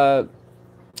 so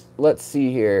let's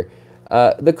see here.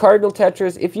 The cardinal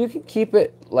tetras, if you can keep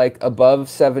it like above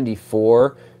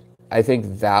 74, I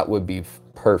think that would be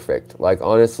perfect. Like,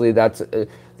 honestly, that's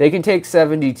they can take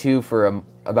 72 for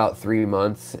about 3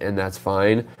 months, and that's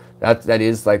fine. That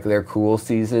is like their cool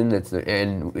season.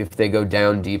 And if they go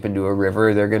down deep into a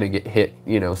river, they're gonna get hit,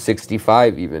 you know,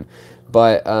 65 even.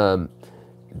 But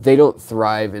they don't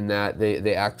thrive in that.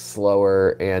 They act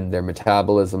slower, and their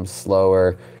metabolism's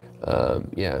slower.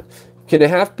 Yeah. Can a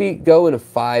half beak go in a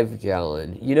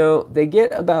 5-gallon? You know, they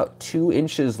get about 2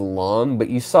 inches long, but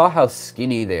you saw how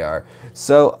skinny they are.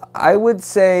 So I would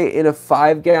say in a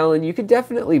 5-gallon, you could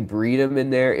definitely breed them in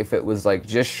there if it was like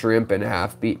just shrimp and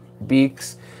half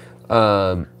beaks.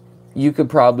 You could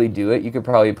probably do it. You could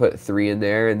probably put 3 in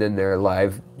there, and then they're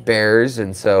live bears,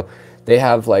 and so they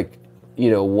have like, you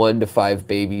know, 1 to 5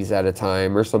 babies at a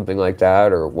time or something like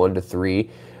that, or 1 to 3.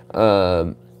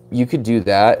 You could do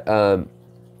that.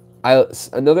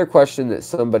 Another question that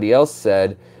somebody else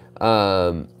said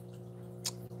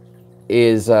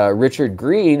is Richard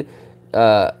Green.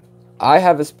 I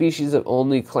have a species of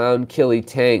only clown killie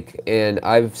tank, and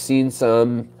I've seen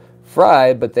some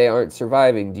fry, but they aren't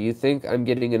surviving. Do you think I'm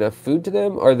getting enough food to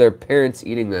them, or are their parents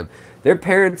eating them? Their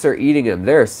parents are eating them.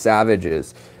 They're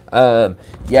savages.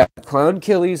 Yeah, clown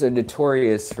killies are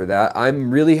notorious for that. I'm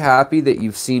really happy that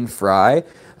you've seen fry.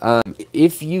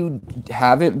 If you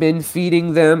haven't been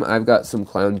feeding them, I've got some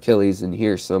clown killies in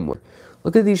here somewhere.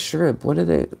 Look at these shrimp. What are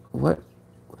they?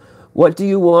 What do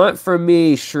you want from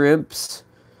me, shrimps?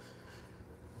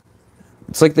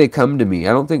 It's like they come to me.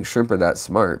 I don't think shrimp are that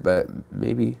smart, but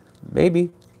maybe.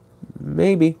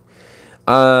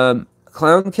 Clown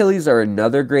killies are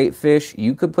another great fish.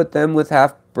 You could put them with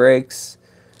half breaks,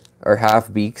 or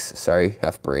half beaks. Sorry,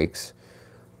 half breaks.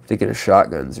 I'm thinking of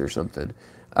shotguns or something.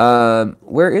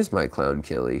 Where is my clown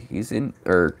killie? He's in,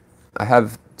 or I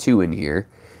have 2 in here.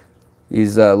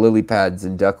 These lily pads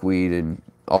and duckweed and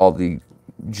all the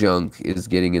junk is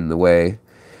getting in the way.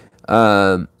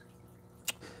 But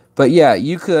But yeah,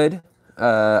 you could.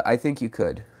 I think you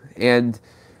could. And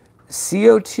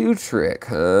CO2 trick,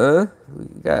 huh? We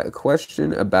got a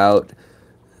question about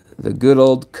the good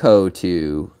old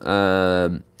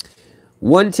CO2.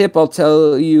 One tip I'll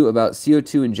tell you about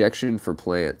CO2 injection for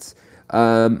plants.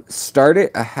 Start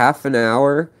it a half an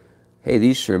hour. Hey,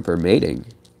 these shrimp are mating.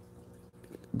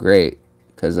 Great,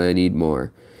 because I need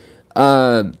more.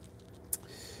 Start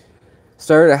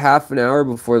it a half an hour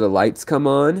before the lights come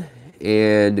on,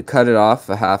 and cut it off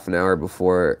a half an hour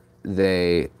before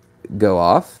they go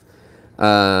off.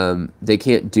 They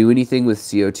can't do anything with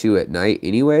CO2 at night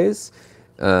anyways.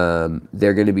 They're only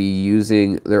going to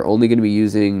be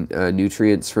using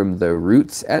nutrients from the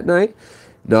roots at night,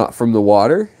 not from the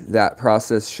water. That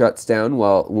process shuts down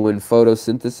when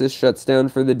photosynthesis shuts down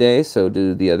for the day, so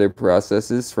do the other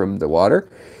processes from the water.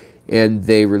 And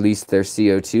they release their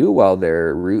CO2 while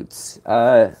their roots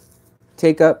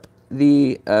take up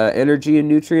the energy and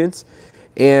nutrients.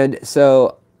 And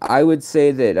so I would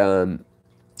say that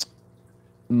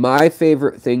my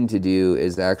favorite thing to do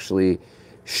is actually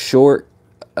short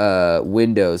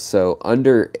windows, so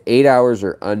under 8 hours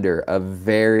or under, of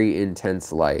very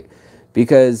intense light,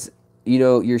 because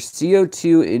your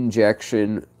CO2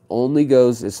 injection only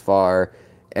goes as far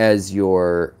as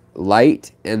your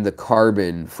light and the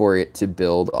carbon for it to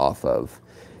build off of.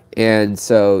 And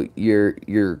so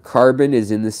your carbon is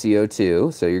in the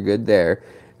CO2, so you're good there,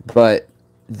 but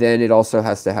then it also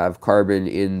has to have carbon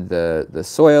in the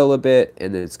soil a bit,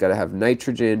 and then it's got to have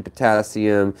nitrogen,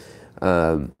 potassium,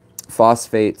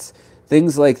 phosphates,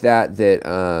 things like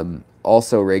that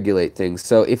also regulate things.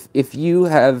 So if you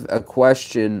have a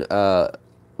question,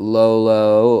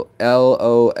 Lolo,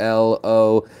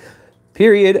 Lolo,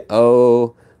 period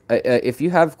O, if you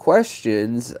have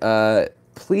questions,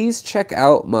 please check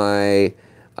out my,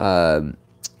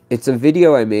 it's a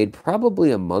video I made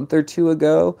probably a month or two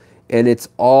ago, and it's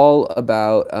all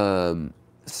about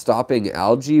stopping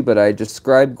algae, but I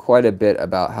described quite a bit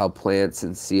about how plants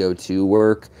and CO2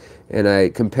 work, and I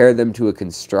compare them to a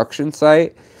construction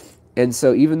site. And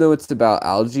so even though it's about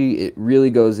algae, it really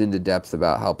goes into depth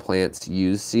about how plants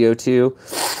use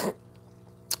CO2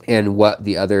 and what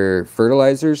the other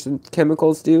fertilizers and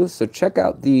chemicals do. So check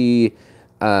out the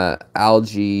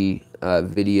algae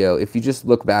video. If you just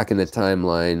look back in the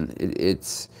timeline,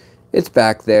 it's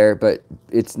back there, but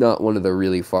it's not one of the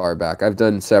really far back. I've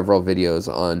done several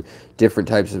videos on different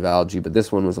types of algae, but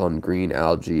this one was on green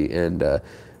algae and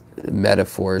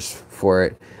metaphors for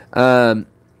it.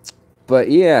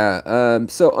 But yeah,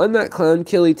 so on that clown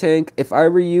killie tank, if I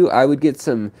were you, I would get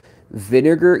some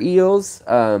vinegar eels.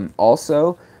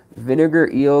 Also, vinegar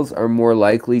eels are more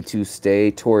likely to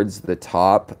stay towards the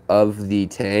top of the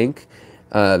tank.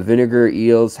 Vinegar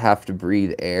eels have to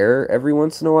breathe air every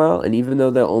once in a while, and even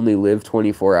though they'll only live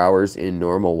 24 hours in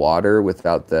normal water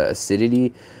without the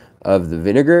acidity of the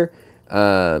vinegar,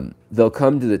 they'll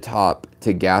come to the top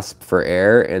to gasp for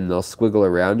air, and they'll squiggle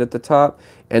around at the top.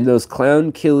 And those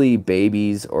clown killie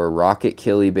babies, or rocket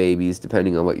killie babies,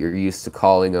 depending on what you're used to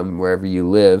calling them wherever you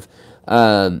live,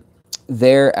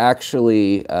 they're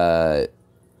actually,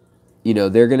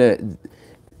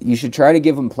 you should try to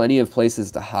give them plenty of places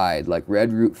to hide. Like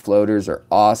red root floaters are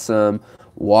awesome.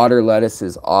 Water lettuce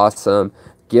is awesome.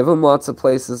 Give them lots of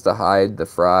places to hide the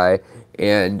fry.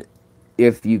 And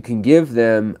if you can give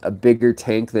them a bigger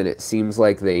tank than it seems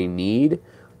like they need,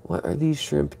 what are these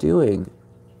shrimp doing?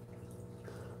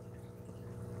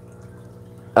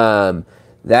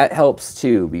 That helps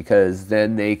too, because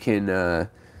then they can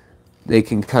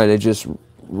kind of just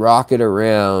rocket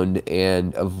around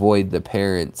and avoid the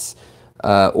parents.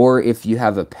 Or if you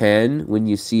have a pen, when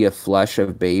you see a flush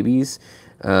of babies,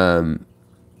 put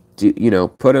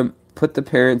the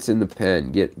parents in the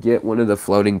pen. Get one of the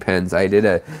floating pens. I did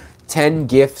a 10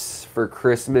 gifts for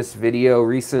Christmas video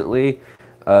recently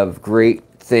of great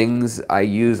things I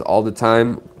use all the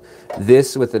time.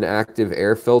 This with an active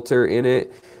air filter in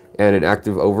it and an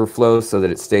active overflow so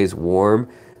that it stays warm.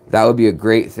 That would be a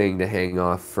great thing to hang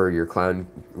off for your clown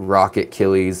rocket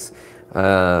killies.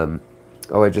 Oh,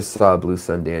 I just saw a blue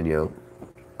sun Daniel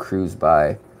cruise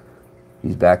by.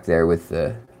 He's back there with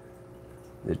the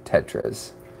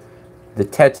tetras. The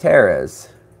teteras.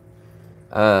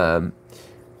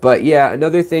 But yeah,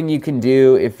 another thing you can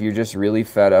do if you're just really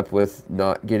fed up with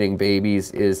not getting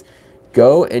babies is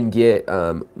go and get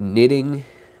knitting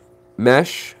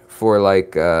mesh for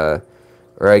like, or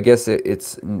I guess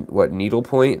it's what,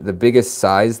 needlepoint? The biggest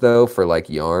size though for like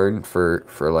yarn for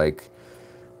like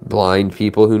blind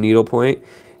people who needlepoint.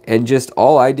 And just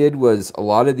all I did was a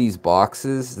lot of these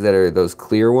boxes that are those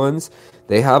clear ones,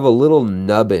 they have a little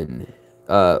nubbin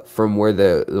from where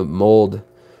the mold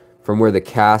from where the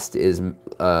cast is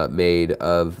made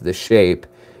of the shape,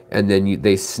 and then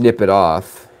they snip it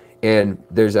off, and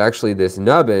there's actually this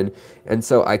nubbin, and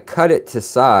so I cut it to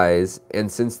size,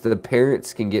 and since the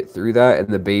parents can get through that and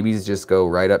the babies just go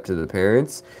right up to the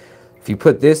parents, if you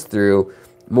put this through,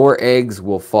 more eggs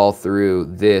will fall through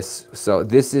this. So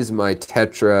this is my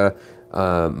tetra,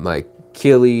 my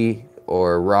Killie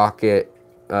or rocket,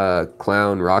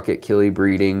 clown rocket Killie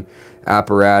breeding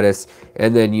apparatus.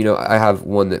 And then, you know, I have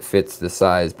one that fits the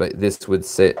size, but this would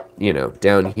sit, you know,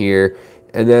 down here.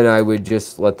 And then I would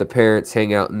just let the parents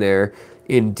hang out in there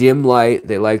in dim light.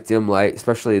 They like dim light,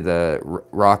 especially the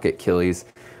rocket Killies,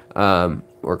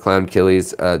 or clown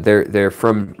Killies. They're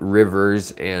from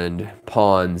rivers and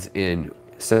ponds in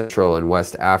Central and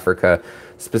West Africa,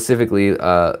 specifically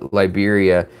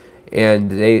Liberia.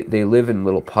 And they live in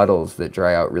little puddles that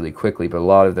dry out really quickly, but a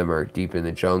lot of them are deep in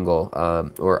the jungle,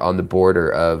 or on the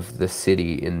border of the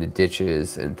city in the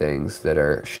ditches and things that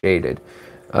are shaded.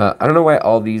 I don't know why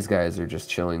all these guys are just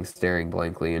chilling, staring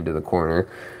blankly into the corner.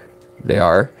 They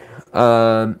are.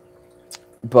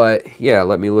 But yeah,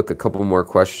 let me look a couple more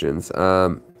questions.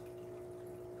 Are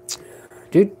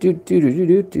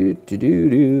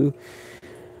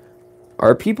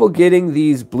people getting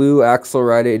these blue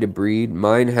Axelridae to breed?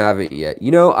 Mine haven't yet. You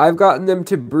know, I've gotten them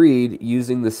to breed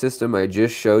using the system I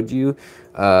just showed you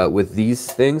with these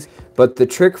things. But the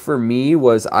trick for me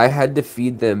was I had to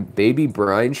feed them baby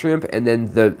brine shrimp, and then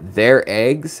their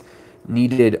eggs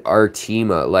needed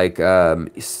Artemia, like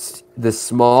the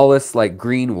smallest, like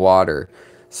green water.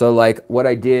 So like what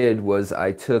I did was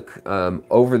I took,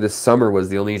 over the summer was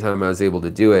the only time I was able to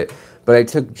do it, but I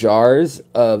took jars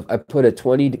of, I put a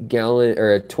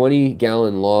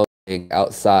 20-gallon long tank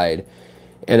outside,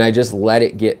 and I just let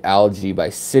it get algae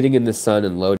by sitting in the sun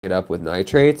and loading it up with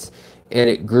nitrates, and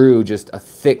it grew just a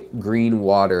thick green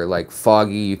water, like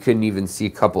foggy. You couldn't even see a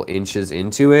couple inches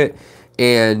into it,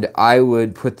 and I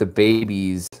would put the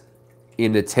babies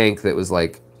in a tank that was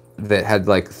like, that had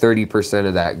like 30%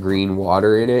 of that green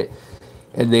water in it,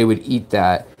 and they would eat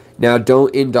that. Now,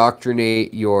 don't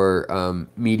indoctrinate your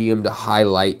medium to high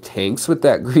light tanks with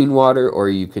that green water, or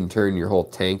you can turn your whole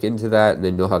tank into that, and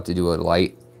then you'll have to do a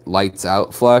lights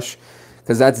out flush,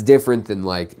 because that's different than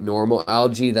like normal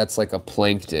algae. That's like a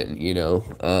plankton, you know.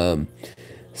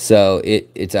 So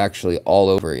it's actually all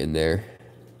over in there.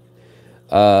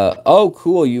 Oh,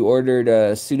 cool. You ordered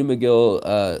Pseudomagil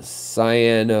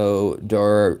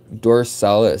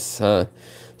cyanodorsalis, huh?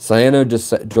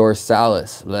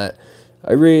 Cyanodorsalis. That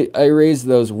I raised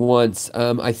those once.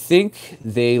 I think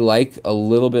they like a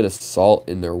little bit of salt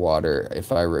in their water,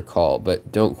 if I recall,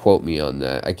 but don't quote me on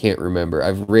that. I can't remember.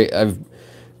 I've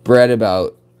bred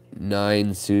about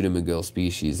 9 Pseudomagil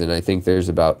species, and I think there's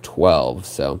about 12.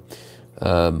 So,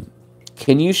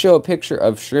 can you show a picture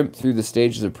of shrimp through the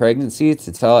stages of pregnancy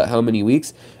to tell it how many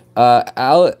weeks?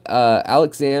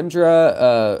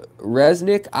 Alexandra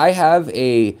Resnick, I have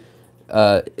a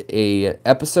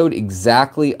episode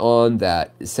exactly on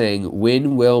that, saying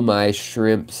when will my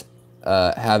shrimps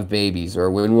have babies,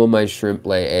 or when will my shrimp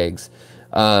lay eggs,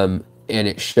 and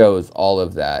it shows all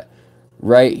of that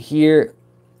right here.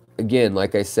 Again,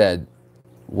 like I said,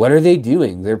 what are they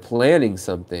doing? They're planning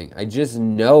something. I just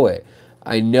know it.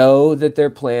 I know that they're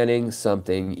planning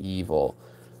something evil.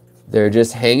 They're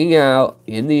just hanging out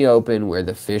in the open where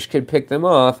the fish could pick them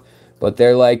off, but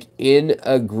they're like in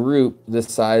a group the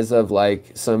size of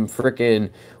like some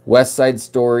frickin' West Side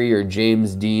Story or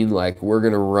James Dean, like we're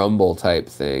gonna rumble type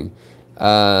thing.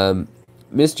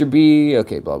 Mr. B,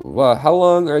 okay, blah, blah, blah. How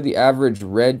long are the average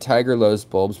red tiger lotus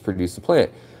bulbs produce a plant?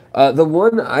 The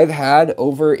one I've had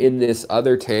over in this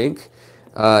other tank,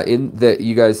 in that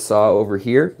you guys saw over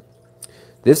here,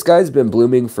 this guy's been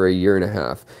blooming for 1.5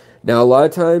 years. Now, a lot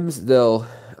of times they'll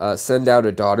send out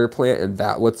a daughter plant, and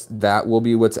that will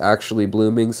be what's actually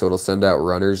blooming. So it'll send out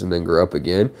runners and then grow up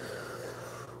again,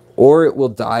 or it will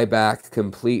die back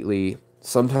completely.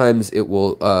 Sometimes it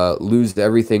will lose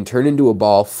everything, turn into a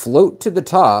ball, float to the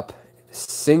top,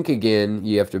 sink again.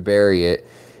 You have to bury it,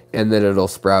 and then it'll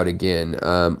sprout again.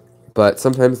 But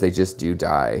sometimes they just do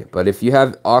die. But if you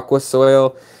have aqua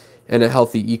soil and a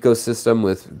healthy ecosystem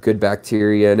with good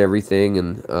bacteria and everything,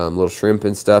 and little shrimp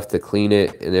and stuff to clean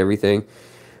it and everything,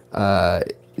 you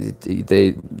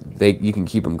can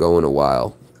keep them going a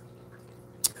while.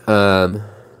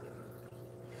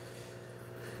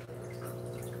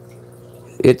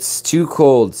 It's too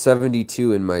cold,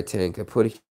 72 in my tank. I put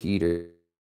a heater.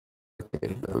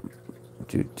 Okay.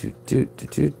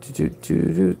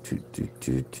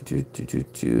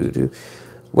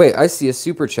 Wait, I see a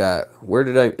super chat. Where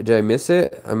did I miss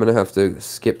it? I'm gonna have to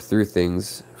skip through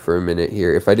things for a minute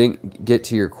here. If I didn't get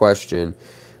to your question,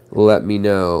 let me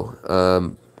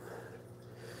know.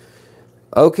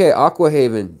 Okay,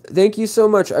 Aquahaven, thank you so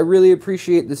much. I really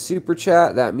appreciate the super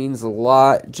chat. That means a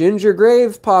lot. Ginger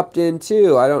Grave popped in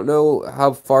too. I don't know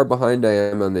how far behind I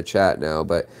am on the chat now,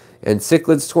 but and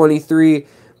Cichlids23,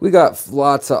 we got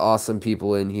lots of awesome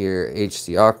people in here.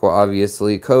 HC Aqua,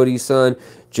 obviously. Cody Son,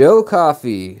 Joe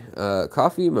Coffee,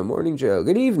 Coffee, my morning Joe.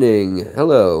 Good evening.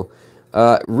 Hello.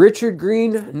 Richard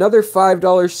Green, another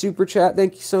 $5 super chat.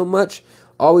 Thank you so much.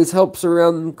 Always helps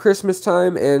around Christmas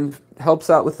time and helps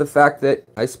out with the fact that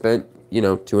I spent, you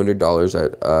know, $200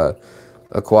 at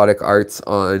Aquatic Arts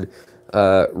on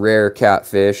rare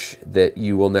catfish that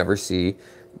you will never see.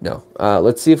 No.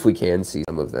 Let's see if we can see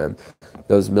some of them.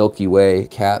 Those Milky Way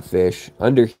catfish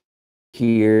under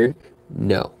here.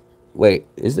 No. Wait,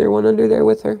 is there one under there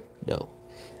with her? No.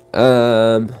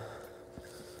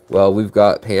 Well, we've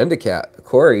got panda cat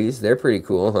Corys. They're pretty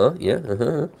cool, huh?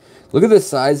 Yeah. Look at the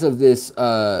size of this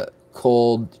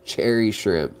cold cherry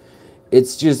shrimp.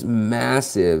 It's just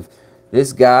massive.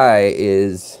 This guy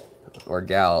is, or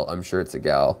gal, I'm sure it's a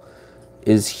gal,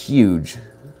 is huge.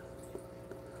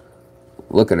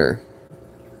 Look at her.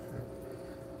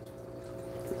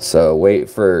 So wait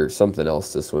for something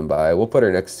else to swim by. We'll put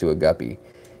her next to a guppy.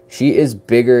 She is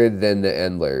bigger than the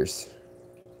endlers.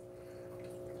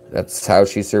 That's how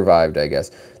she survived, I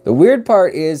guess. The weird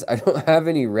part is I don't have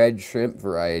any red shrimp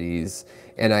varieties,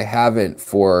 and I haven't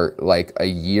for like a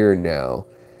year now.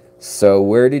 So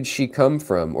where did she come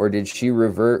from? Or did she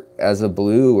revert as a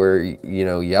blue or, you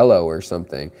know, yellow or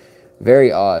something?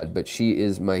 Very odd, but she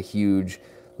is my huge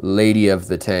lady of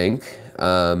the tank.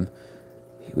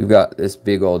 We've got this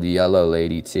big old yellow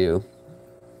lady too.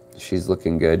 She's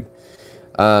looking good.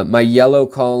 My yellow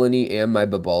colony and my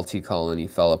Babalti colony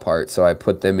fell apart, so I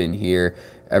put them in here.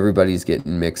 Everybody's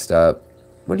getting mixed up.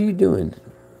 What are you doing?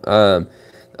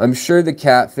 I'm sure the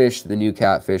catfish, the new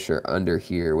catfish, are under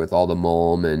here with all the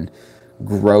mulm and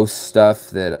gross stuff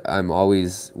that I'm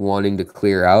always wanting to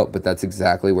clear out, but that's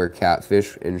exactly where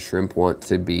catfish and shrimp want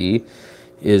to be,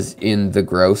 is in the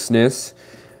grossness.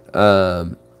 Yeah,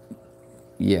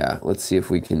 let's see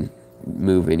if we can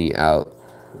move any out.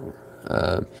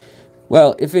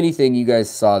 Well, if anything, you guys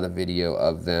saw the video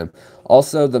of them.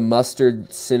 Also, the mustard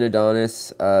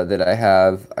Synodontis that I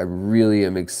have, I really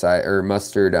am excited. Or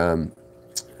mustard,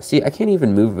 see, I can't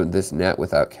even move this net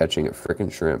without catching a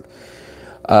frickin' shrimp.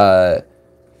 Oh,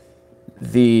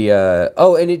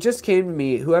 and it just came to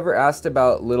me, whoever asked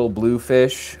about little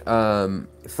bluefish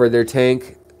for their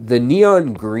tank, the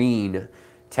neon green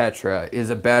tetra is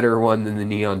a better one than the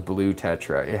neon blue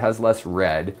tetra. It has less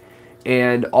red.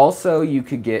 And also you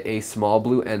could get a small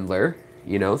blue endler,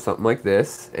 you know, something like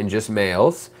this, and just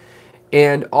males.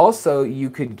 And also you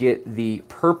could get the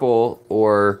purple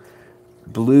or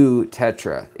blue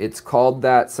tetra. It's called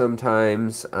that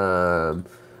sometimes, and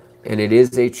it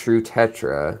is a true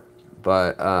tetra,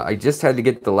 but I just had to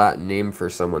get the Latin name for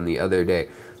someone the other day.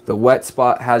 The Wet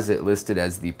Spot has it listed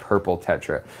as the purple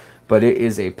tetra, but it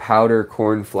is a powder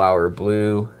cornflower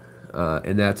blue,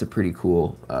 and that's a pretty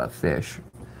cool fish.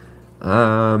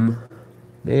 Man,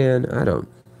 I don't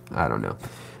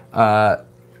know.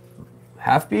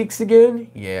 Half beaks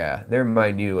again? Yeah, they're my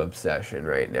new obsession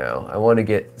right now. I want to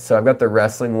get, so I've got the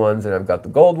wrestling ones and I've got the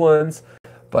gold ones,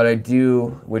 but I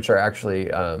do, which are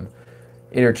actually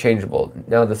interchangeable.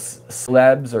 Now the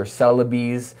celebs or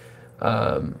celebes,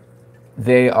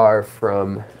 they are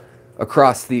from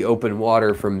across the open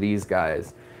water from these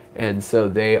guys, and so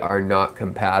they are not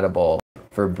compatible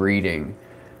for breeding.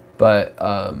 But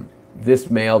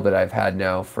this male that I've had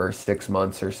now for 6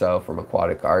 months or so from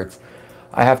Aquatic Arts,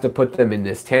 I have to put them in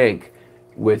this tank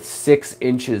with 6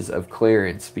 inches of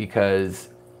clearance, because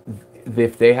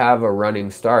if they have a running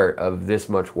start of this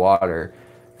much water,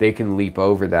 they can leap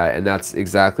over that. And that's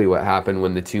exactly what happened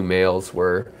when the 2 males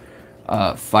were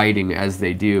fighting as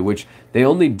they do, which they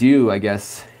only do, I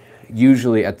guess,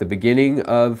 usually at the beginning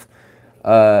of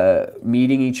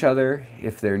meeting each other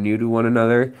if they're new to one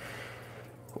another,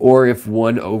 or if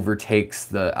one overtakes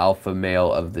the alpha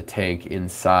male of the tank in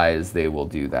size, they will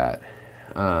do that.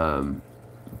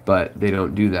 But they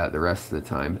don't do that the rest of the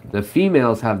time. The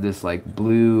females have this like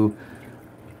blue,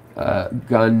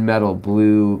 gunmetal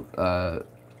blue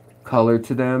color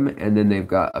to them, and then they've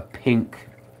got a pink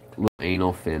little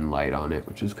anal fin light on it,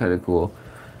 which is kind of cool.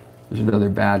 There's another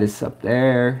Baddis up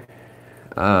there.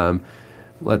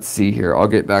 Let's see here. I'll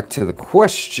get back to the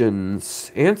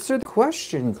questions. Answer the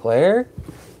question, Claire.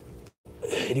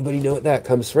 Anybody know what that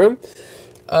comes from?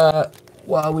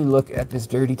 While we look at this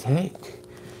dirty tank.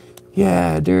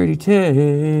 Yeah, dirty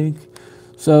tank.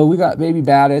 So we got baby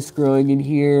Baddis growing in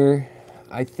here.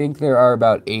 I think there are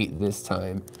about 8 this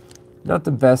time. not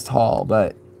the best haul,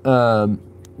 but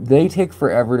they take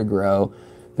forever to grow.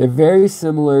 They're very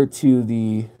similar to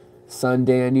the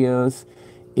Sundanios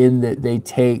in that they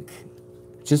take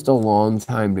just a long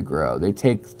time to grow. They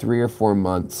take 3 or 4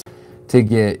 months to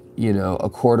get, you know,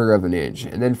 1/4 of an inch.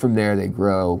 And then from there, they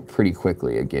grow pretty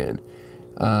quickly again.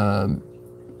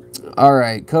 All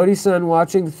right, Cody's son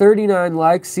watching, 39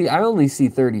 likes. See, I only see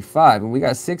 35, and we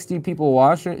got 60 people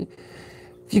watching.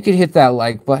 If you could hit that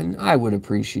like button, I would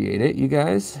appreciate it, you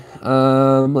guys.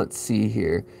 Let's see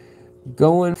here.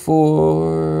 Going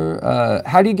for,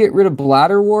 how do you get rid of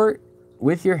bladderwort?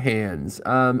 With your hands.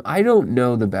 I don't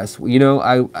know the best. You know,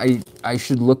 I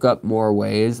should look up more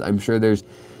ways. I'm sure there's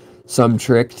some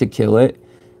trick to kill it.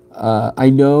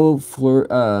 I know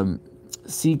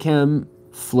Seachem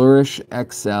Flourish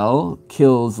XL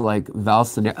kills like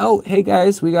Valsina. Oh, hey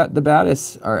guys, we got the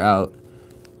Battis are out.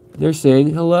 They're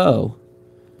saying hello.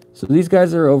 So these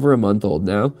guys are over a month old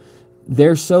now.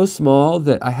 They're so small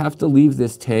that I have to leave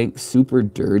this tank super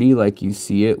dirty, like you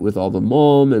see it with all the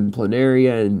mulm and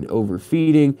planaria and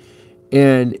overfeeding.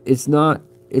 And it's not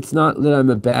that I'm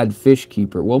a bad fish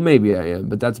keeper. Well, maybe I am,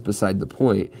 but that's beside the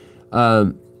point.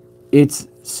 It's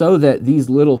so that these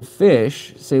little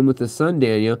fish, same with the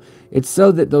Sundaniel, it's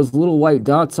so that those little white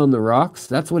dots on the rocks,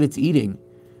 that's what it's eating.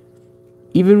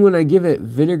 Even when I give it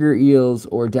vinegar eels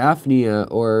or Daphnia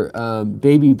or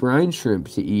baby brine shrimp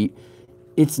to eat,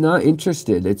 it's not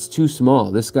interested. It's too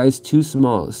small. This guy's too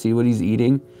small. See what he's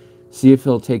eating? See if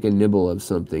he'll take a nibble of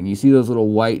something. You see those little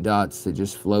white dots that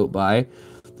just float by?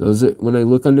 Those are, when I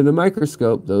look under the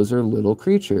microscope, those are little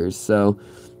creatures. So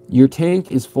your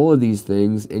tank is full of these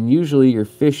things, and usually your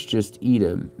fish just eat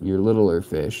them, your littler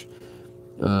fish,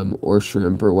 or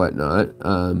shrimp or whatnot.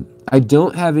 I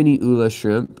don't have any ula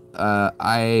shrimp.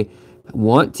 I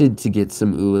wanted to get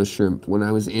some ula shrimp when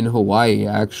I was in Hawaii,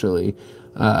 actually.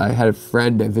 I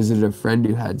visited a friend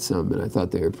who had some, and I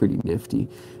thought they were pretty nifty.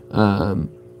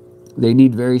 They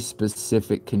need very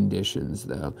specific conditions,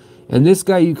 though. And this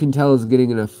guy, you can tell, is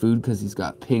getting enough food because he's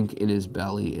got pink in his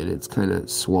belly, and it's kind of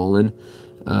swollen,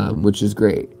 which is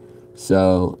great.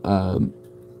 So,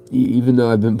 even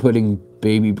though I've been putting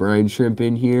baby brine shrimp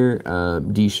in here,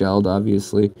 deshelled,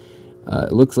 obviously,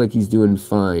 it looks like he's doing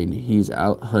fine. He's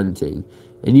out hunting.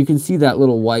 And you can see that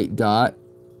little white dot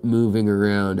moving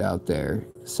around out there.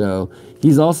 So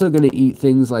he's also going to eat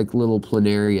things like little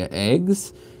planaria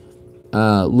eggs,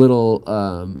 little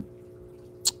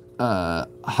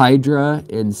hydra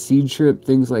and seed shrimp,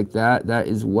 things like that. That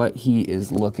is what he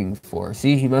is looking for.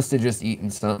 See, he must have just eaten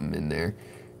something in there.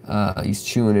 He's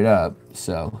chewing it up.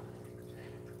 So,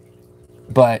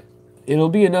 but it'll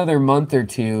be another month or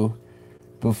two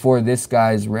before this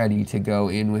guy's ready to go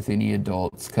in with any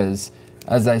adults, because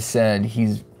as I said,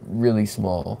 he's really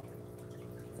small.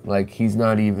 Like, he's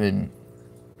not even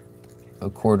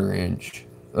 1/4 inch.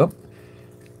 Oh,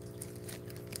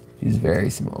 he's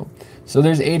very small. So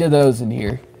there's 8 of those in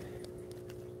here,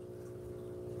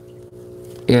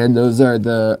 and those are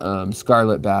the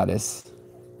Scarlet Battis.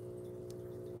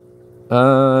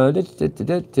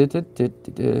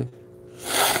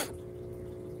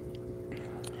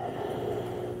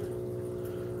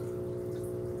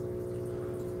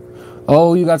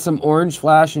 Oh, you got some orange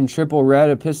flash and triple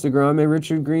red epistogramme,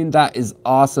 Richard Green. That is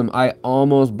awesome. I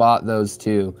almost bought those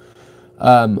too.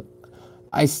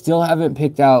 I still haven't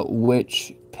picked out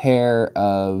which pair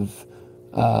of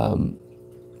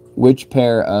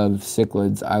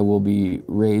cichlids I will be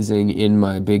raising in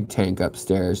my big tank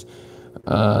upstairs.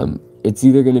 It's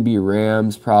either going to be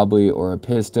rams probably or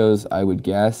epistos, I would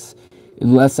guess.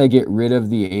 Unless I get rid of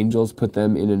the angels, put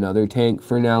them in another tank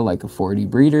for now, like a 40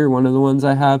 breeder, one of the ones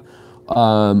I have.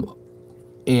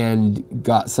 And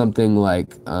got something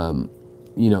like,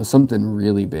 you know, something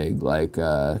really big, like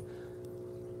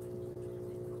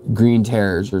green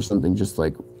terrors or something just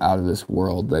like out of this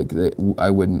world, like that I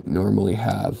wouldn't normally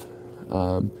have.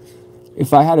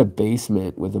 If I had a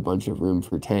basement with a bunch of room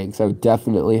for tanks, I would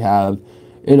definitely have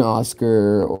an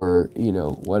Oscar or, you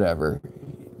know, whatever,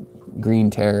 green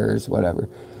terrors, whatever.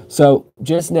 So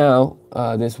just now,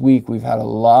 this week, we've had a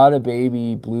lot of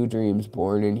baby blue dreams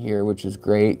born in here, which is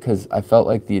great because I felt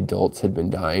like the adults had been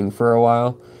dying for a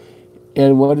while.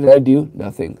 And what did I do?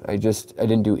 Nothing. I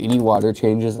didn't do any water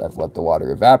changes. I've let the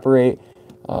water evaporate.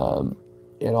 And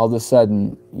all of a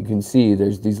sudden, you can see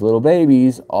there's these little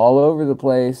babies all over the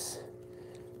place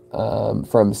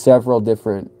from several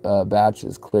different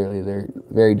batches. Clearly, they're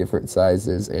very different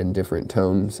sizes and different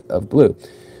tones of blue.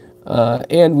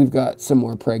 And we've got some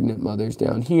more pregnant mothers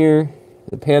down here.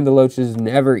 The panda loaches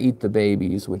never eat the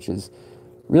babies, which is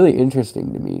really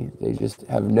interesting to me. They just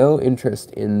have no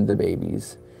interest in the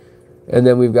babies. And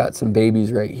then we've got some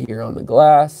babies right here on the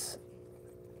glass.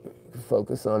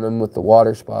 Focus on them with the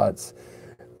water spots.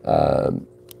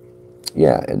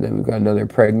 Yeah, and then we've got another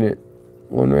pregnant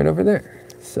one right over there.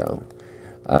 So,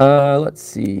 let's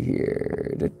see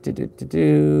here.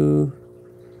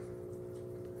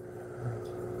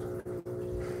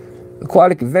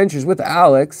 Aquatic Adventures with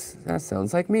Alex. That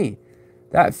sounds like me.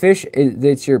 That fish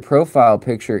that's your profile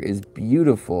picture is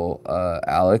beautiful,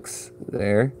 Alex,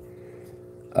 there.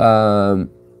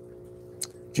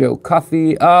 Joe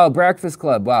Coffee. Oh, Breakfast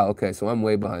Club. Wow, okay, so I'm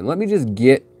way behind. Let me just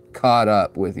get caught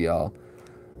up with y'all.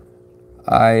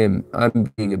 I'm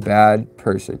being a bad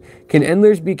person. Can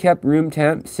endlers be kept room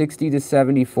temp 60 to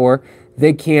 74?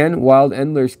 They can. Wild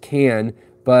endlers can,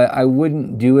 but I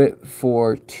wouldn't do it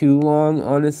for too long,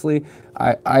 honestly.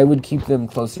 I would keep them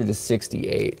closer to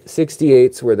 68.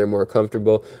 68's where they're more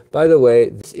comfortable. By the way,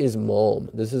 this is mulm.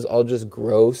 This is all just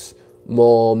gross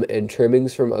mulm and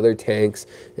trimmings from other tanks,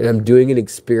 and I'm doing an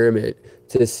experiment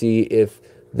to see if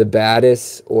the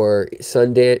Baddis or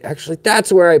Sundan, actually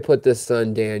that's where I put the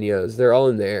Sundanios. They're all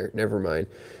in there. Never mind.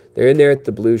 They're in there at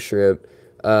the Blue Shrimp.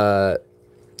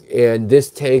 And this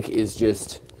tank is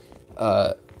just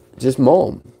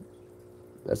mulm.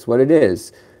 That's what it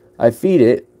is. I feed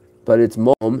it, but it's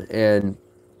mulm, and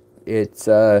it's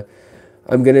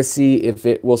I'm gonna see if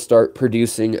it will start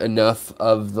producing enough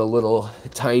of the little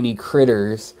tiny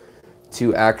critters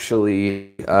to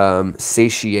actually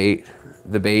satiate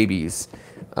the babies.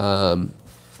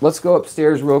 Let's go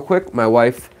upstairs real quick. My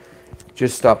wife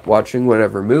just stopped watching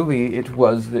whatever movie it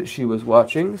was that she was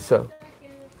watching, so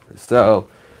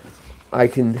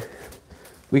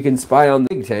we can spy on the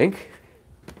big tank.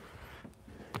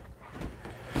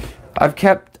 I've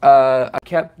kept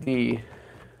the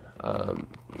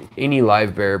any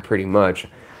live bear pretty much.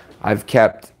 I've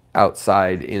kept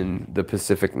outside in the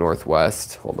Pacific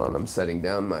Northwest. Hold on, I'm setting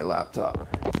down my laptop.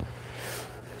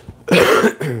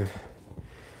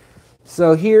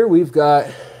 So here we've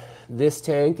got, this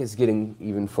tank is getting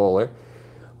even fuller.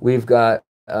 We've got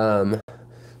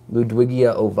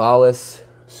Ludwigia ovalis,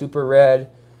 super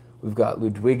red. We've got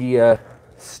Ludwigia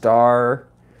star,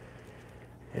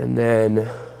 and then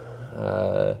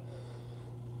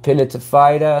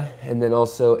Pinnatophyta, and then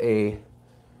also a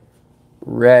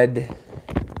red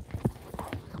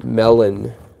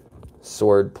melon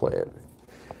sword plant.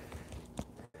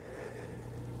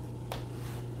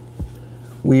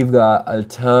 We've got a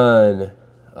ton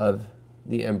of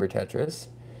the Ember Tetris.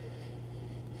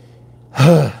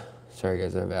 Sorry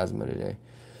guys, I have asthma today.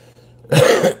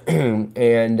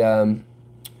 And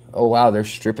oh wow, they're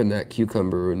stripping that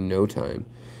cucumber in no time.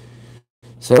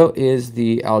 So is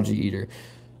the algae eater.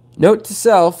 Note to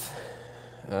self,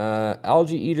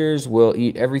 algae eaters will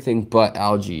eat everything but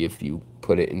algae if you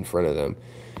put it in front of them.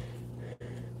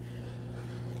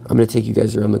 I'm going to take you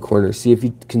guys around the corner. See if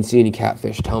you can see any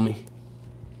catfish. Tell me.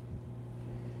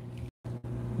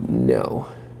 No.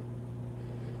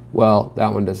 Well,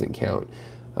 that one doesn't count.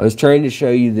 I was trying to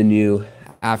show you the new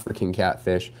African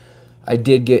catfish. I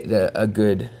did get a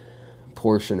good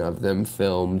portion of them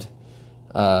filmed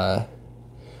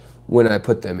when I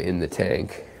put them in the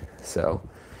tank. So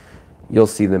you'll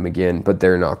see them again, but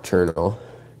they're nocturnal.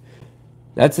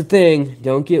 That's the thing.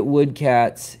 Don't get wood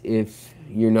cats if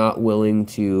you're not willing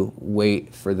to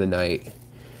wait for the night.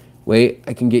 Wait,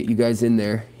 I can get you guys in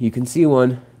there. You can see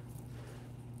one.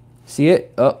 See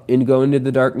it? Oh, go into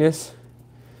the darkness.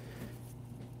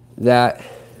 That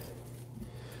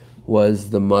was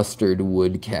the mustard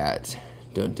wood cat.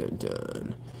 Dun dun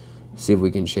dun. See if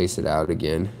we can chase it out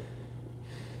again.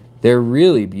 They're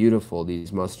really beautiful,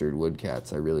 these mustard wood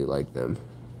cats. I really like them.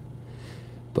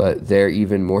 But they're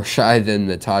even more shy than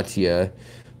the Tatia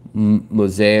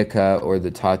mosaica or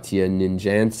the Tatia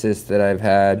ninjansis that I've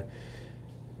had.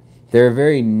 They're a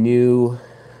very newly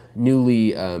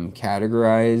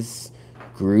categorized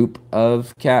group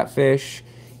of catfish,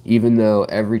 even though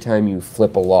every time you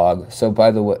flip a log, so by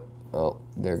the way, oh,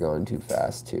 they're going too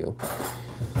fast too.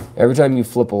 Every time you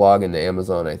flip a log in the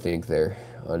Amazon, I think they're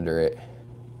under it.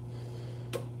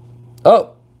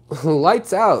 Oh,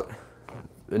 lights out.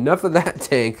 Enough of that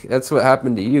tank. That's what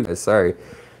happened to you guys. Sorry.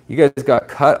 You guys got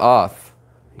cut off.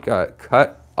 You got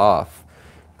cut off.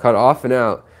 Cut off and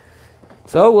out.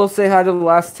 So we'll say hi to the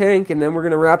last tank, and then we're going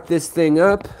to wrap this thing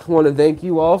up. I want to thank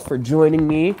you all for joining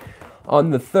me on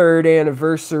the 3rd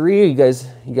anniversary. You guys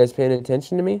paying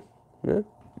attention to me? No,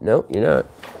 you're not.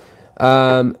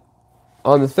 On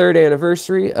the 3rd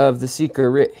anniversary of the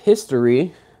Secret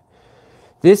History,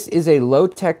 this is a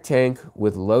low-tech tank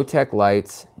with low-tech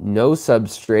lights, no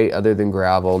substrate other than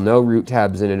gravel, no root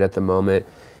tabs in it at the moment.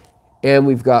 And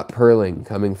we've got purling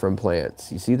coming from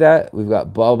plants. You see that? We've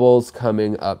got bubbles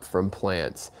coming up from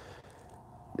plants.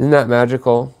 Isn't that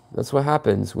magical? That's what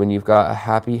happens when you've got a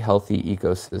happy, healthy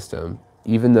ecosystem.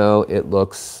 Even though it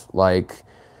looks like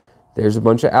there's a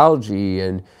bunch of algae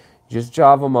and just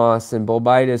Java moss and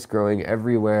bulbitis growing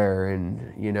everywhere,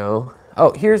 and you know.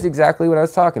 Oh, here's exactly what I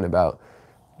was talking about.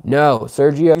 No,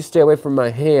 Sergio, you stay away from my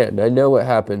hand. I know what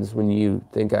happens when you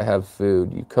think I have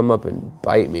food. You come up and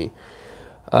bite me.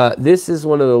 This is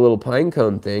one of the little pine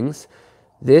cone things.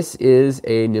 This is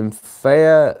a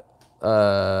Nymphea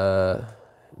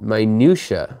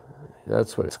minutia.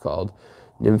 That's what it's called.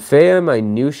 Nymphea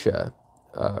minutia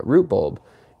root bulb.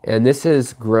 And this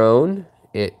has grown.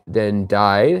 It then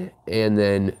died and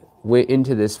then went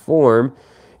into this form.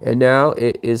 And now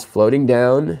it is floating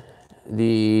down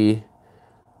the,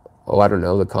 I don't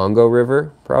know, the Congo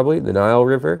River, probably, the Nile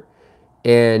River,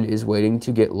 and is waiting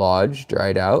to get lodged,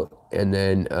 dried out, and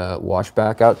then washed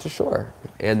back out to shore.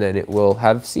 And then it will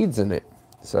have seeds in it.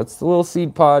 So that's the little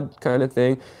seed pod kind of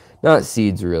thing. Not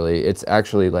seeds, really. It's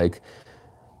actually like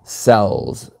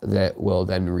cells that will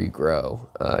then regrow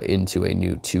into a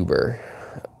new tuber.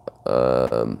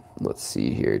 Let's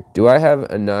see here. Do I have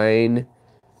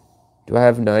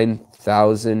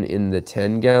 9,000 in the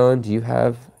 10 gallon? Do you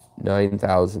have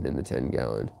 9,000 in the 10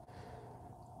 gallon?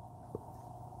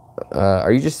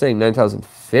 Are you just saying 9,000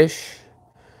 fish?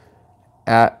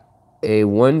 At a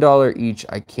 $1 each,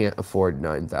 I can't afford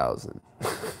 9,000.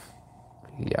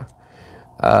 Yeah.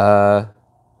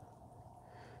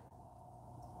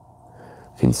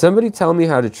 Can somebody tell me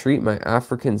how to treat my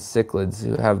African cichlids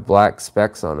who have black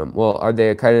specks on them? Well, are they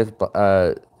a kind of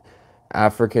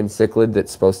African cichlid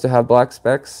that's supposed to have black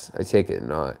specks? I take it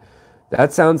not.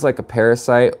 That sounds like a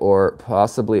parasite or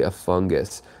possibly a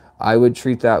fungus. I would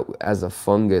treat that as a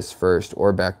fungus first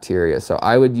or bacteria. So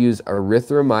I would use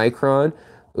erythromycron.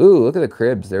 Ooh, look at the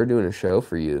cribs. They're doing a show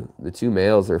for you. The two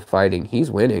males are fighting.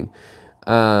 He's winning.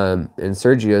 And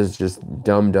Sergio's just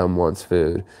dumb wants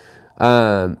food.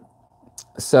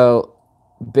 So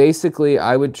basically,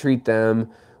 I would treat them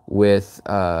with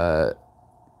ICX,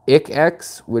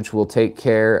 which will take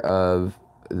care of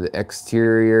the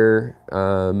exterior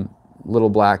little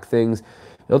black things.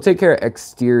 It'll take care of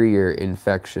exterior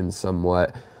infections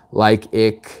somewhat, like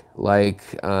ick, like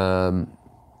I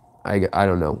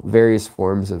don't know, various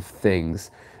forms of things.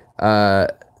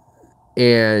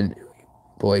 And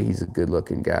boy, he's a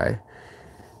good-looking guy.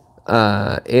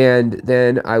 And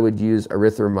then I would use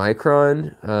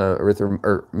erythromycron,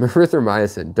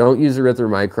 erythromycin. Don't use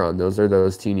erythromycron. Those are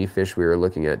those teeny fish we were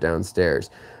looking at downstairs.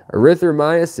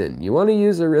 Erythromycin. You want to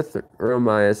use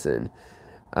erythromycin.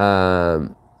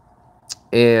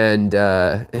 And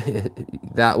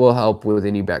that will help with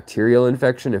any bacterial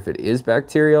infection if it is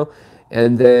bacterial.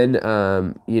 And then,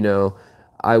 you know,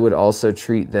 I would also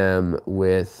treat them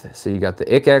with, so you got the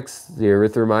ICX, the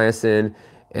erythromycin,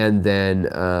 and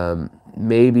then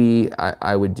maybe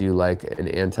I would do like an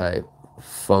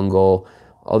antifungal,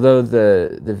 although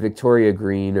the Victoria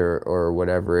green or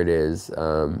whatever it is,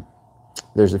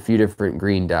 there's a few different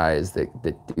green dyes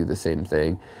that do the same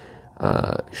thing.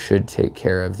 Should take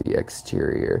care of the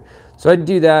exterior. So I'd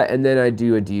do that, and then I'd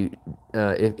do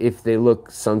if they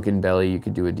look sunken belly, you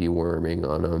could do a deworming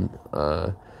on them,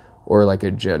 or like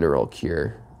a general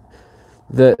cure.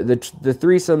 The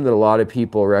threesome that a lot of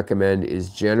people recommend is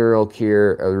general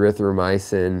cure,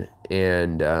 erythromycin,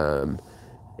 and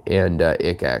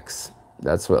ICX.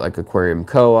 That's what like Aquarium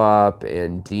Co-op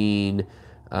and Dean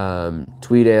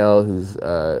Tweedale, who's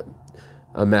a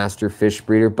master fish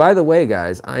breeder. By the way,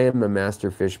 guys, I am a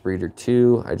master fish breeder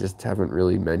too. I just haven't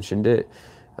really mentioned it.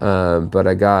 But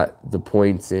I got the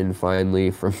points in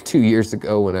finally from 2 years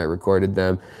ago when I recorded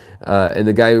them. And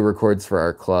the guy who records for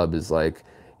our club is like,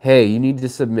 hey, you need to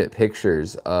submit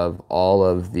pictures of all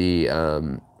of the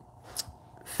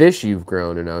fish you've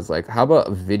grown. And I was like, how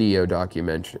about video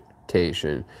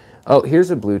documentation? Oh, here's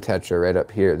a blue tetra right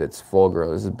up here that's full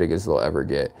grown. This is as big as they'll ever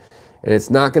get. And it's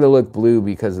not going to look blue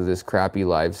because of this crappy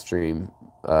live stream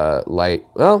light.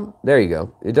 Well, there you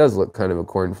go. It does look kind of a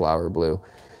cornflower blue,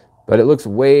 but it looks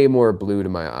way more blue to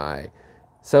my eye.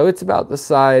 So it's about the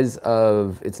size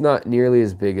of, it's not nearly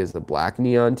as big as the black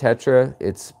neon tetra.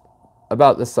 It's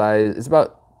about the size, it's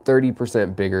about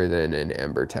 30% bigger than an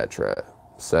amber tetra.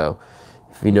 So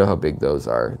if you know how big those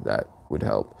are, that would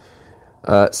help.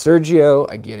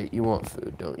 Sergio, I get it. You want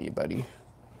food, don't you, buddy?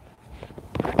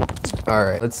 All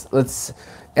right, let's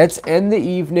end the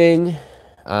evening.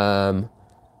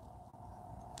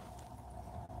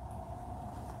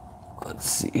 Let's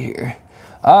see here.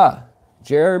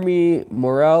 Jeremy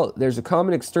Morel, there's a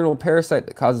common external parasite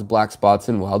that causes black spots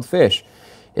in wild fish.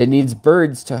 It needs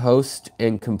birds to host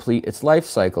and complete its life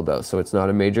cycle, though, so it's not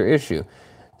a major issue.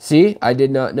 See, I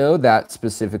did not know that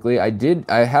specifically.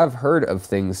 I have heard of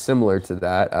things similar to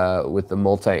that with the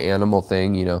multi-animal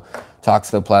thing. You know,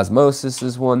 toxoplasmosis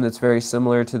is one that's very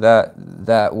similar to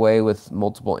that way with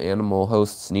multiple animal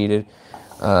hosts needed.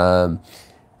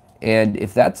 And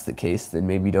if that's the case, then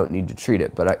maybe you don't need to treat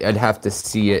it. But I'd have to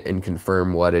see it and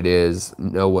confirm what it is,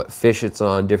 know what fish it's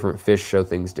on. Different fish show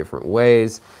things different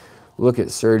ways. Look at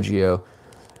Sergio.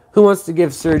 Who wants to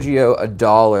give Sergio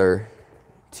 $1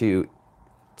 to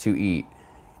eat?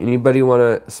 Anybody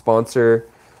want to sponsor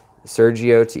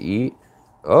Sergio to eat?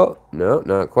 Oh, no,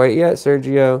 not quite yet,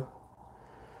 Sergio.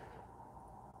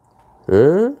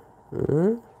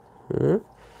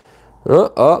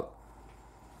 Oh.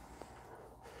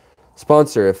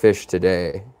 Sponsor a fish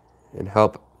today and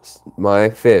help my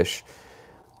fish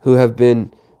who have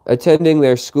been attending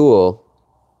their school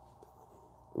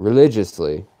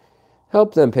religiously.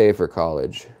 Help them pay for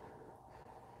college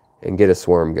and get a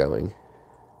swarm going.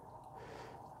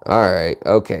 All right.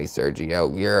 Okay,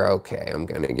 Sergio, you're okay. I'm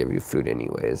going to give you food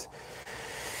anyways.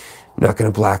 I'm not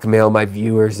going to blackmail my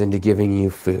viewers into giving you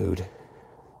food.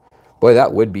 Boy,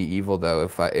 that would be evil, though,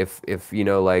 if you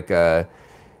know, like,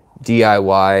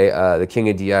 DIY, the king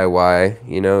of DIY,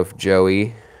 you know, if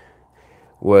Joey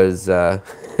was,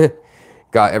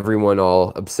 got everyone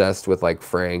all obsessed with, like,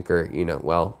 Frank or, you know,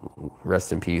 well,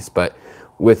 rest in peace, but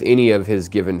with any of his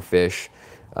given fish,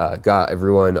 got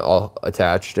everyone all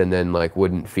attached and then, like,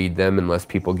 wouldn't feed them unless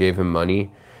people gave him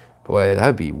money. Boy,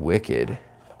 that'd be wicked.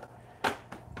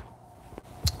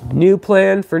 New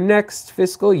plan for next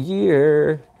fiscal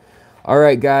year. All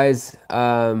right, guys.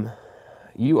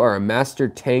 You are a master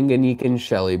Tanganyikan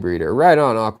Shelly breeder. Right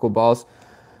on, Aquaballs.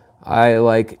 I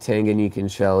like Tanganyikan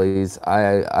Shellies.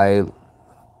 I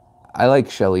like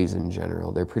Shellies in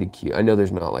general. They're pretty cute. I know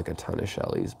there's not like a ton of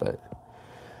Shellies, but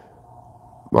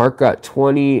Mark got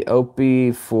 20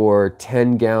 Opie for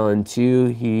 10-gallon too.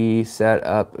 He set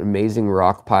up an amazing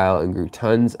rock pile and grew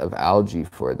tons of algae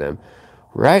for them.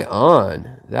 Right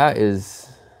on. That's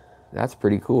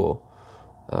pretty cool.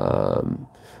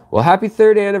 Well, happy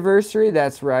 3rd anniversary.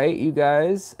 That's right, you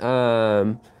guys.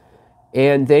 And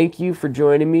thank you for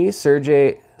joining me.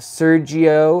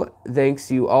 Sergio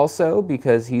thanks you also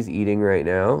because he's eating right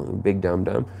now. Big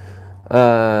dum-dum.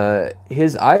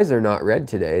 His eyes are not red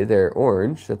today. They're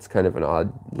orange. That's kind of an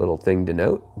odd little thing to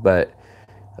note. But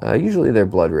usually they're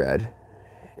blood red.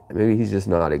 Maybe he's just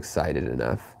not excited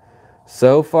enough.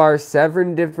 So far,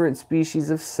 7 different species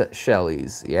of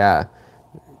Shellies. Yeah.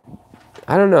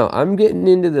 I don't know. I'm getting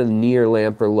into the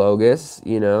Nearlamperlogus,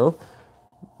 you know.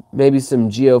 Maybe some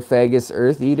Geophagus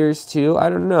earth eaters too. I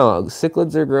don't know.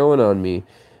 Cichlids are growing on me.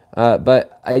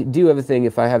 But I do have a thing.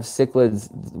 If I have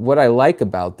cichlids, what I like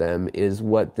about them is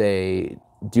what they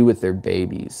do with their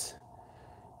babies.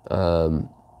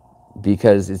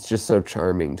 Because it's just so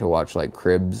charming to watch like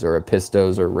cribs or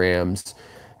apistos or rams,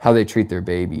 how they treat their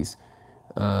babies.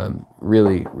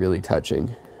 Really, really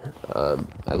touching.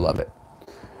 I love it.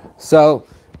 So,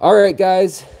 all right,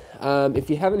 guys, if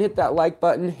you haven't hit that like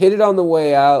button, hit it on the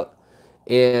way out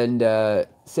and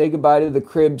say goodbye to the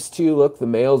cribs, too. Look, the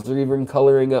males are even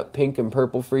coloring up pink and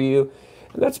purple for you.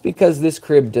 And that's because this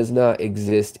crib does not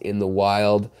exist in the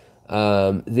wild.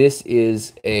 This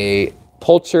is a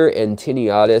Pulcher and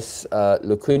Tinniatus,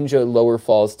 Lacunja Lower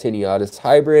Falls Tinniatus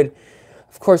hybrid.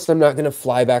 Of course, I'm not going to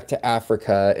fly back to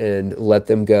Africa and let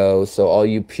them go. So all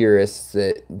you purists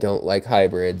that don't like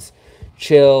hybrids,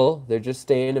 chill. They're just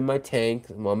staying in my tank.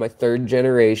 I'm on my 3rd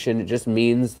generation. It just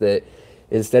means that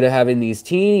instead of having these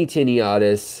teeny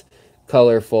Tinniatus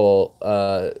colorful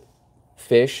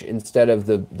fish, instead of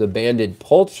the banded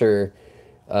Pulcher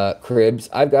cribs,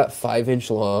 I've got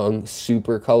 5-inch long,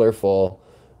 super colorful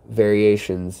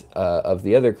variations of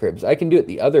the other cribs. I can do it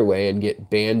the other way and get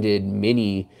banded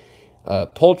mini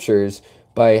Pulchers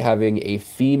by having a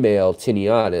female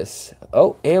Tinniatus.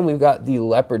 Oh, and we've got the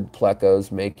leopard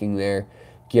plecos making their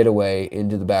getaway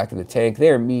into the back of the tank.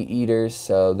 They're meat eaters,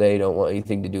 so they don't want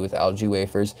anything to do with algae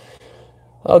wafers.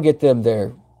 I'll get them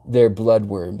their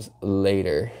bloodworms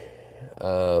later.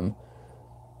 All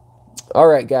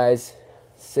right, guys.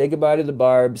 Say goodbye to the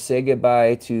barbs. Say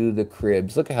goodbye to the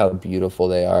cribs. Look at how beautiful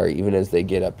they are, even as they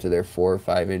get up to their 4 or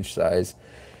 5-inch size.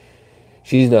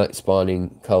 She's not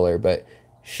spawning color, but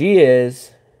she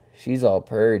is. She's all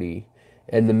purty.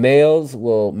 And the males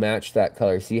will match that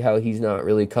color. See how he's not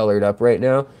really colored up right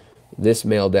now? This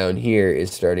male down here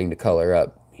is starting to color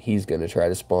up. He's going to try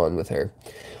to spawn with her.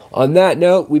 On that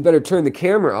note, we better turn the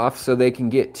camera off so they can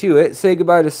get to it. Say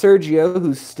goodbye to Sergio,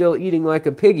 who's still eating like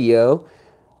a piggy-o.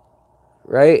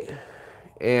 Right?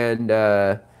 And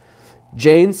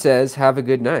Jane says, have a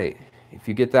good night. If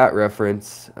you get that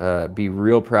reference, be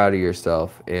real proud of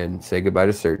yourself and say goodbye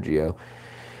to Sergio.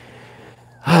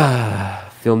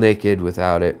 Feel naked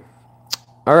without it.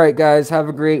 All right, guys, have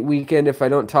a great weekend. If I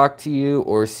don't talk to you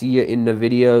or see you in the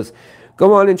videos,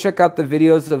 go on and check out the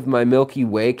videos of my Milky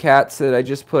Way cats that I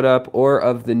just put up or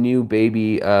of the new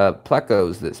baby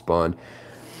plecos that spawned.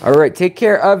 All right, take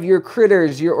care of your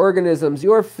critters, your organisms,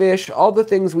 your fish, all the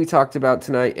things we talked about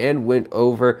tonight and went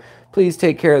over. Please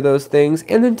take care of those things,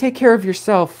 and then take care of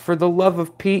yourself. For the love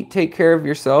of Pete, take care of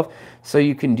yourself so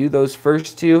you can do those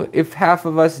first two. If half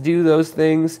of us do those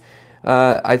things,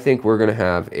 I think we're going to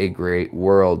have a great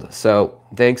world. So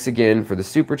thanks again for the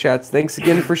super chats. Thanks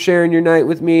again for sharing your night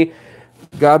with me.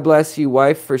 God bless you,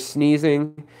 wife, for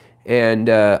sneezing. And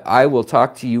I will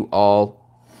talk to you all,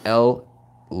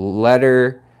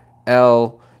 letter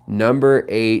L, number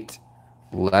 8,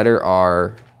 letter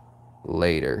R,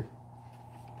 later.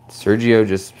 Sergio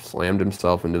just slammed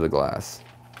himself into the glass.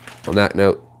 On that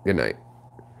note, good night.